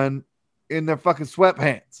handgun in their fucking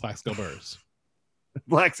sweatpants? Plaxico Burrs.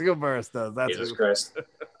 Plaxico Burress does. That's Jesus who. Christ.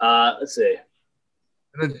 Let's see.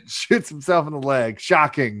 And then shoots himself in the leg.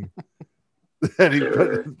 Shocking that he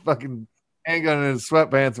put his fucking handgun in his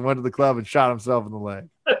sweatpants and went to the club and shot himself in the leg.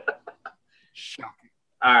 Shocking.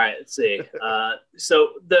 All right, let's see. So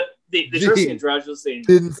the dressing androgynously.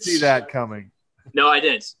 Didn't see that coming. No, I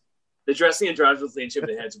didn't. The dressing androgynously and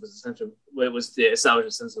chipping heads was essential. It was to establish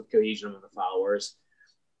a sense of cohesion among the followers.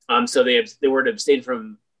 So they were to abstain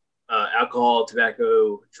from alcohol,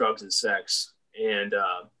 tobacco, drugs, and sex. And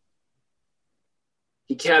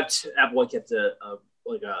Appleboy kept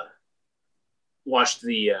washed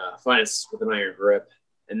the finances with an iron grip,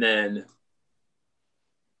 and then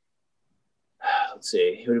let's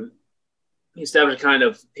see, he established a kind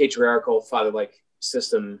of patriarchal father-like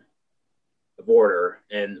system of order,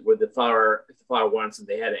 and if the father wants it,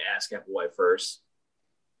 they had to ask Appleboy first.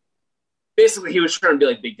 Basically, he was trying to be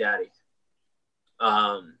like Big Daddy.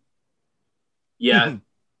 Yeah,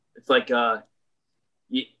 it's like from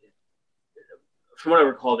what I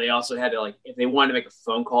recall, they also had to, like, if they wanted to make a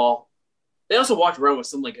phone call, they also walked around with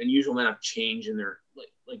some like unusual amount of change in their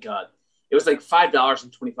it was like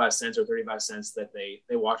 $5.25 or 35 cents that they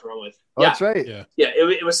walked around with. Oh, yeah. That's right. Yeah. Yeah,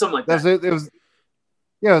 it was something like that.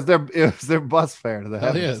 It was their bus fare to the Oh,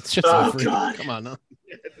 heavens. yeah. It's just Oh, not free. God. Come on now.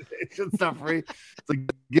 It's not free. It's like,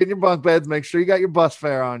 get in your bunk beds. Make sure you got your bus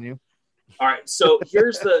fare on you. All right, so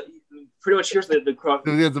here's the crux.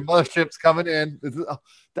 There's the bus ships coming in.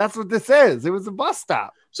 That's what this is. It was a bus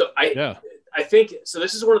stop. So Yeah. I think so.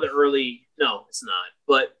 This is one of the early. No, it's not.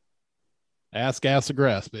 But Ass, gas, or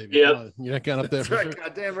grass, baby. Yep. Come on. You're not getting up there. That's For right. sure.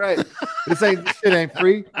 Goddamn right. This shit ain't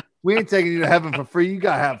free. We ain't taking you to heaven for free. You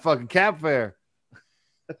gotta have fucking cab fare.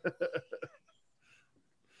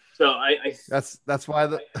 so I That's why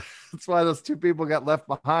those two people got left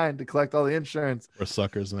behind to collect all the insurance. We're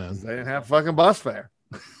suckers, man. They didn't have fucking bus fare.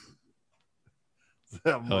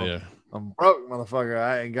 Hell yeah. I'm broke, motherfucker.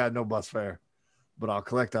 I ain't got no bus fare, but I'll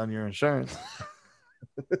collect on your insurance.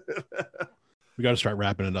 We got to start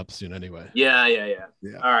wrapping it up soon anyway. yeah.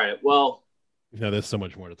 All right. Well, There's so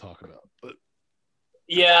much more to talk about. But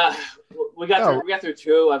yeah, we got through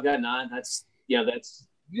two. I've got none. That's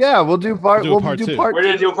yeah. We'll do part. We'll do We'll part do two. part. We're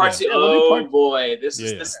gonna do part two. Yeah, we'll do Oh part two. boy, this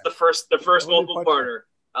Yeah. is the first We'll do multiple part parter.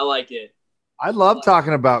 I like it. I love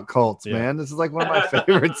talking about cults, Yeah. man. This is like one of my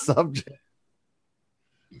favorite subjects.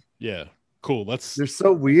 yeah, cool. Let's They're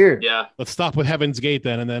so weird. Yeah. stop with Heaven's Gate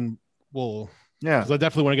then, and then we'll. Yeah. 'Cause I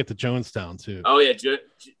definitely want to get to Jonestown too. Oh yeah.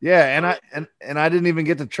 Yeah, and I didn't even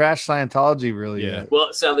get to trash Scientology really Yeah. yet.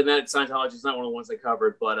 Well, sadly, man, Scientology is not one of the ones they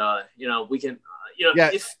covered, but we can, Yeah.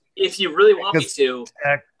 if you really want me Because to,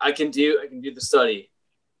 I can do the study.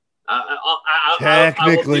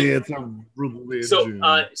 Technically, I will it's a religion.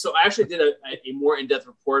 so I actually did a more in-depth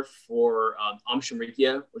report for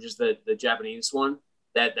Shinrikyo, which is the Japanese one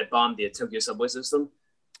that bombed the Tokyo subway system.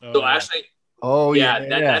 Oh, So yeah. actually,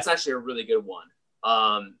 yeah. that's actually a really good one.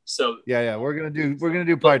 So Yeah, we're gonna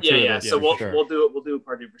do part two. yeah. Of this, So for sure. we'll do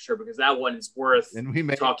part two for sure, because that one is worth And we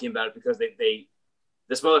may talking about it, because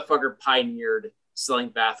this motherfucker pioneered selling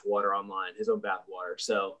bath water online, his own bath water.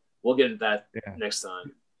 So we'll get into that next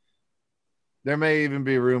time. there may even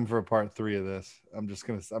be room for a part 3 of this. I'm just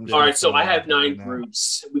All gonna right, so throw I that have out there 9 right now.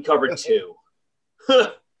 groups. We covered 2.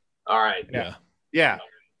 All right. Yeah.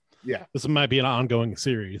 Yeah. This might be an ongoing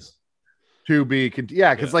series. To be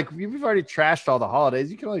because like we've already trashed all the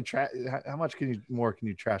holidays. You can only trash how much can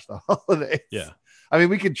you trash the holidays? Yeah. I mean,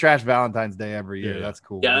 we could trash Valentine's Day every year. Yeah. That's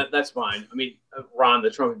cool. Yeah, that's fine. I mean, Ron, the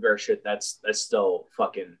Trumpy Bear shit, that's still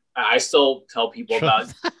fucking. I still tell people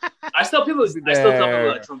about. I still tell people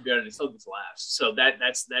about Trumpy Bear, and it still gets laughs. So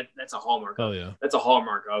that's a hallmark. Hell yeah. That's a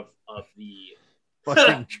hallmark of the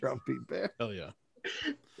Fucking Trumpy Bear. Hell yeah.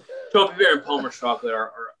 Trumpy Bear and Palmer's chocolate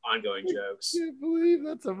are ongoing jokes. I can't believe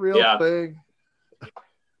that's a real Yeah. thing.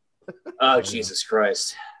 Oh, Jesus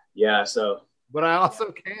Christ. Yeah, so But I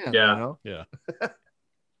also can. Yeah. You know? Yeah.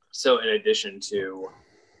 so in addition to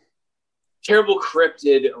terrible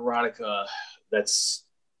cryptid erotica,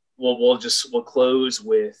 we'll close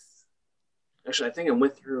with Actually, I think I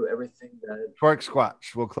went through everything that. Twerk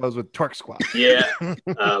Squatch. We'll close with Twerk Squatch. Yeah.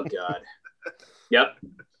 Oh God. Yep.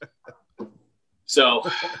 So,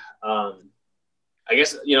 I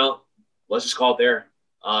guess let's just call it there.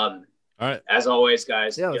 All right. As always,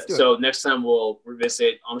 guys. Yeah, let's do so next time we'll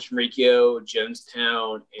revisit Amsterdam,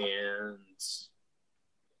 Jonestown, and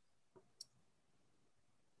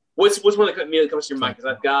what's one that immediately comes to your mind?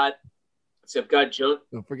 Because I've got Joan.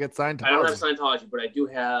 Don't forget Scientology. I don't have Scientology, but I do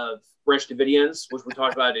have Branch Davidians, which we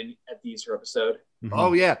talked about at the Easter episode. Mm-hmm.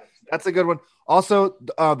 Oh yeah, that's a good one. Also,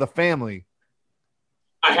 the family.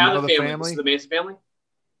 I have the family. This is the Manson family.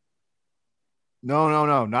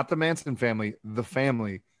 No, not the Manson family. The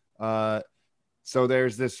family. So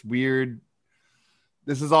there's this weird.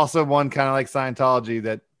 This is also one kind of like Scientology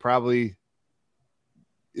that probably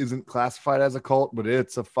isn't classified as a cult, but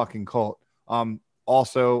it's a fucking cult.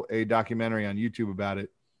 Also a documentary on YouTube about it.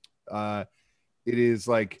 It is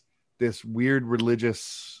like this weird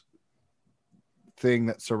religious thing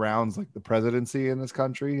that surrounds like the presidency in this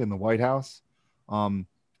country in the White House.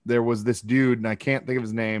 There was this dude, and I can't think of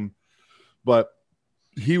his name, but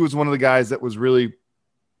he was one of the guys that was really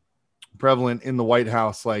prevalent in the White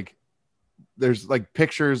House. Like there's like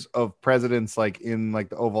pictures of presidents like in like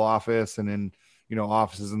the Oval Office and in,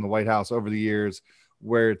 offices in the White House over the years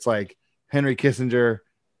where it's like Henry Kissinger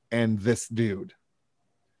and this dude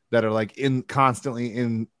that are like constantly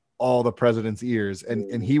in all the president's ears.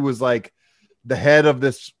 And he was like the head of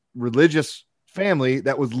this religious family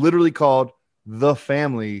that was literally called the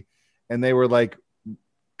family. And they were like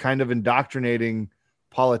kind of indoctrinating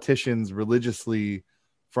politicians religiously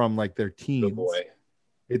from like their teens. Good boy.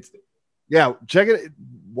 Check it.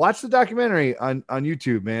 Watch the documentary on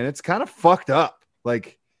YouTube, man. It's kind of fucked up.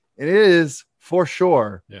 Like it is for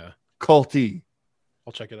sure. Yeah. Culty.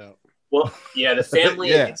 I'll check it out. Well, yeah, the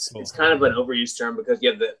family, Yeah. it's kind of an overused term because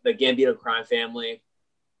you have the Gambino crime family.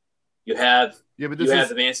 You have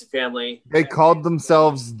the Manson family. They called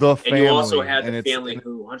themselves the family. And you also have the family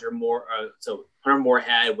who Hunter Moore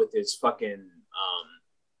had with his fucking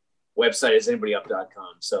website is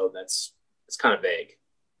anybodyup.com. So it's kind of vague.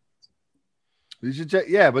 You should check.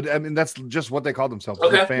 Yeah, but I mean, that's just what they called themselves.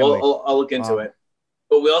 Okay, the family. well, I'll look into it.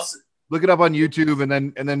 But we also look it up on YouTube,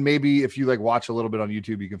 and then maybe if you like watch a little bit on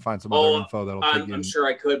YouTube, you can find some other info that'll take you. I'm sure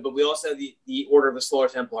I could, but we also have the Order of the Solar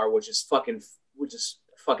Templar, which is fucking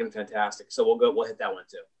fantastic. So we'll hit that one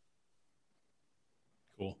too.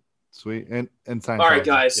 Cool, sweet, and Scientology. All right,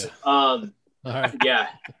 guys. Yeah. All right. Yeah.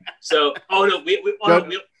 So we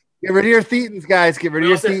get rid of your thetans, guys. Get rid of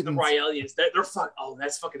your thetans. The Raelians. They're fuck. Oh,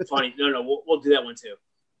 that's fucking funny. No, we'll do that one too.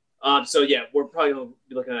 So yeah, we're probably gonna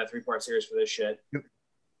be looking at a 3-part series for this shit.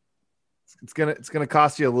 It's gonna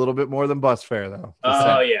cost you a little bit more than bus fare though.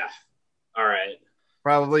 Oh yeah. All right.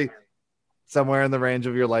 Probably somewhere in the range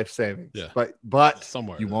of your life savings. Yeah. But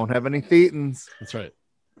somewhere you won't have any thetans. That's right.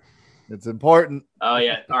 It's important. Oh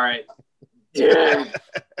yeah. All right. Yeah.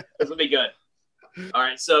 This will be good. All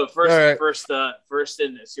right. So first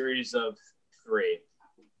in a series of 3.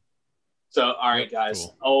 So, all right, guys.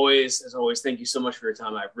 Cool. As always, thank you so much for your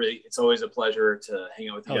time. It's always a pleasure to hang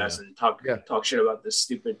out with you guys and talk shit about this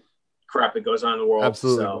stupid crap that goes on in the world.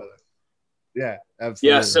 Absolutely. So, yeah,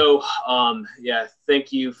 absolutely. Yeah. So,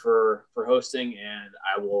 thank you for hosting, and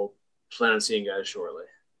I will plan on seeing you guys shortly.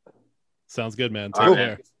 Sounds good, man. Take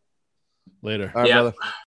care. Later. All right, brother.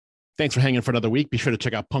 Thanks for hanging for another week. Be sure to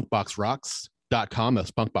check out punkboxrocks.com.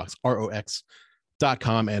 That's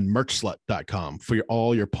punkboxrocks.com and merchslut.com for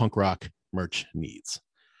all your punk rock merch needs.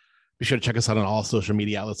 Be sure to check us out on all social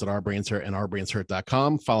media outlets at OurBrainsHurt and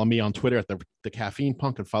OurBrainsHurt.com. Follow me on Twitter at the Caffeine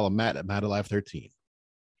Punk and follow Matt at MattAlive13.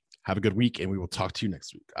 Have a good week, and we will talk to you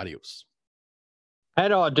next week. Adios. How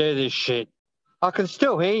do I do this shit? I can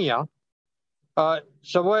still hear you.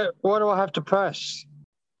 So what do I have to press?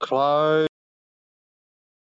 Close.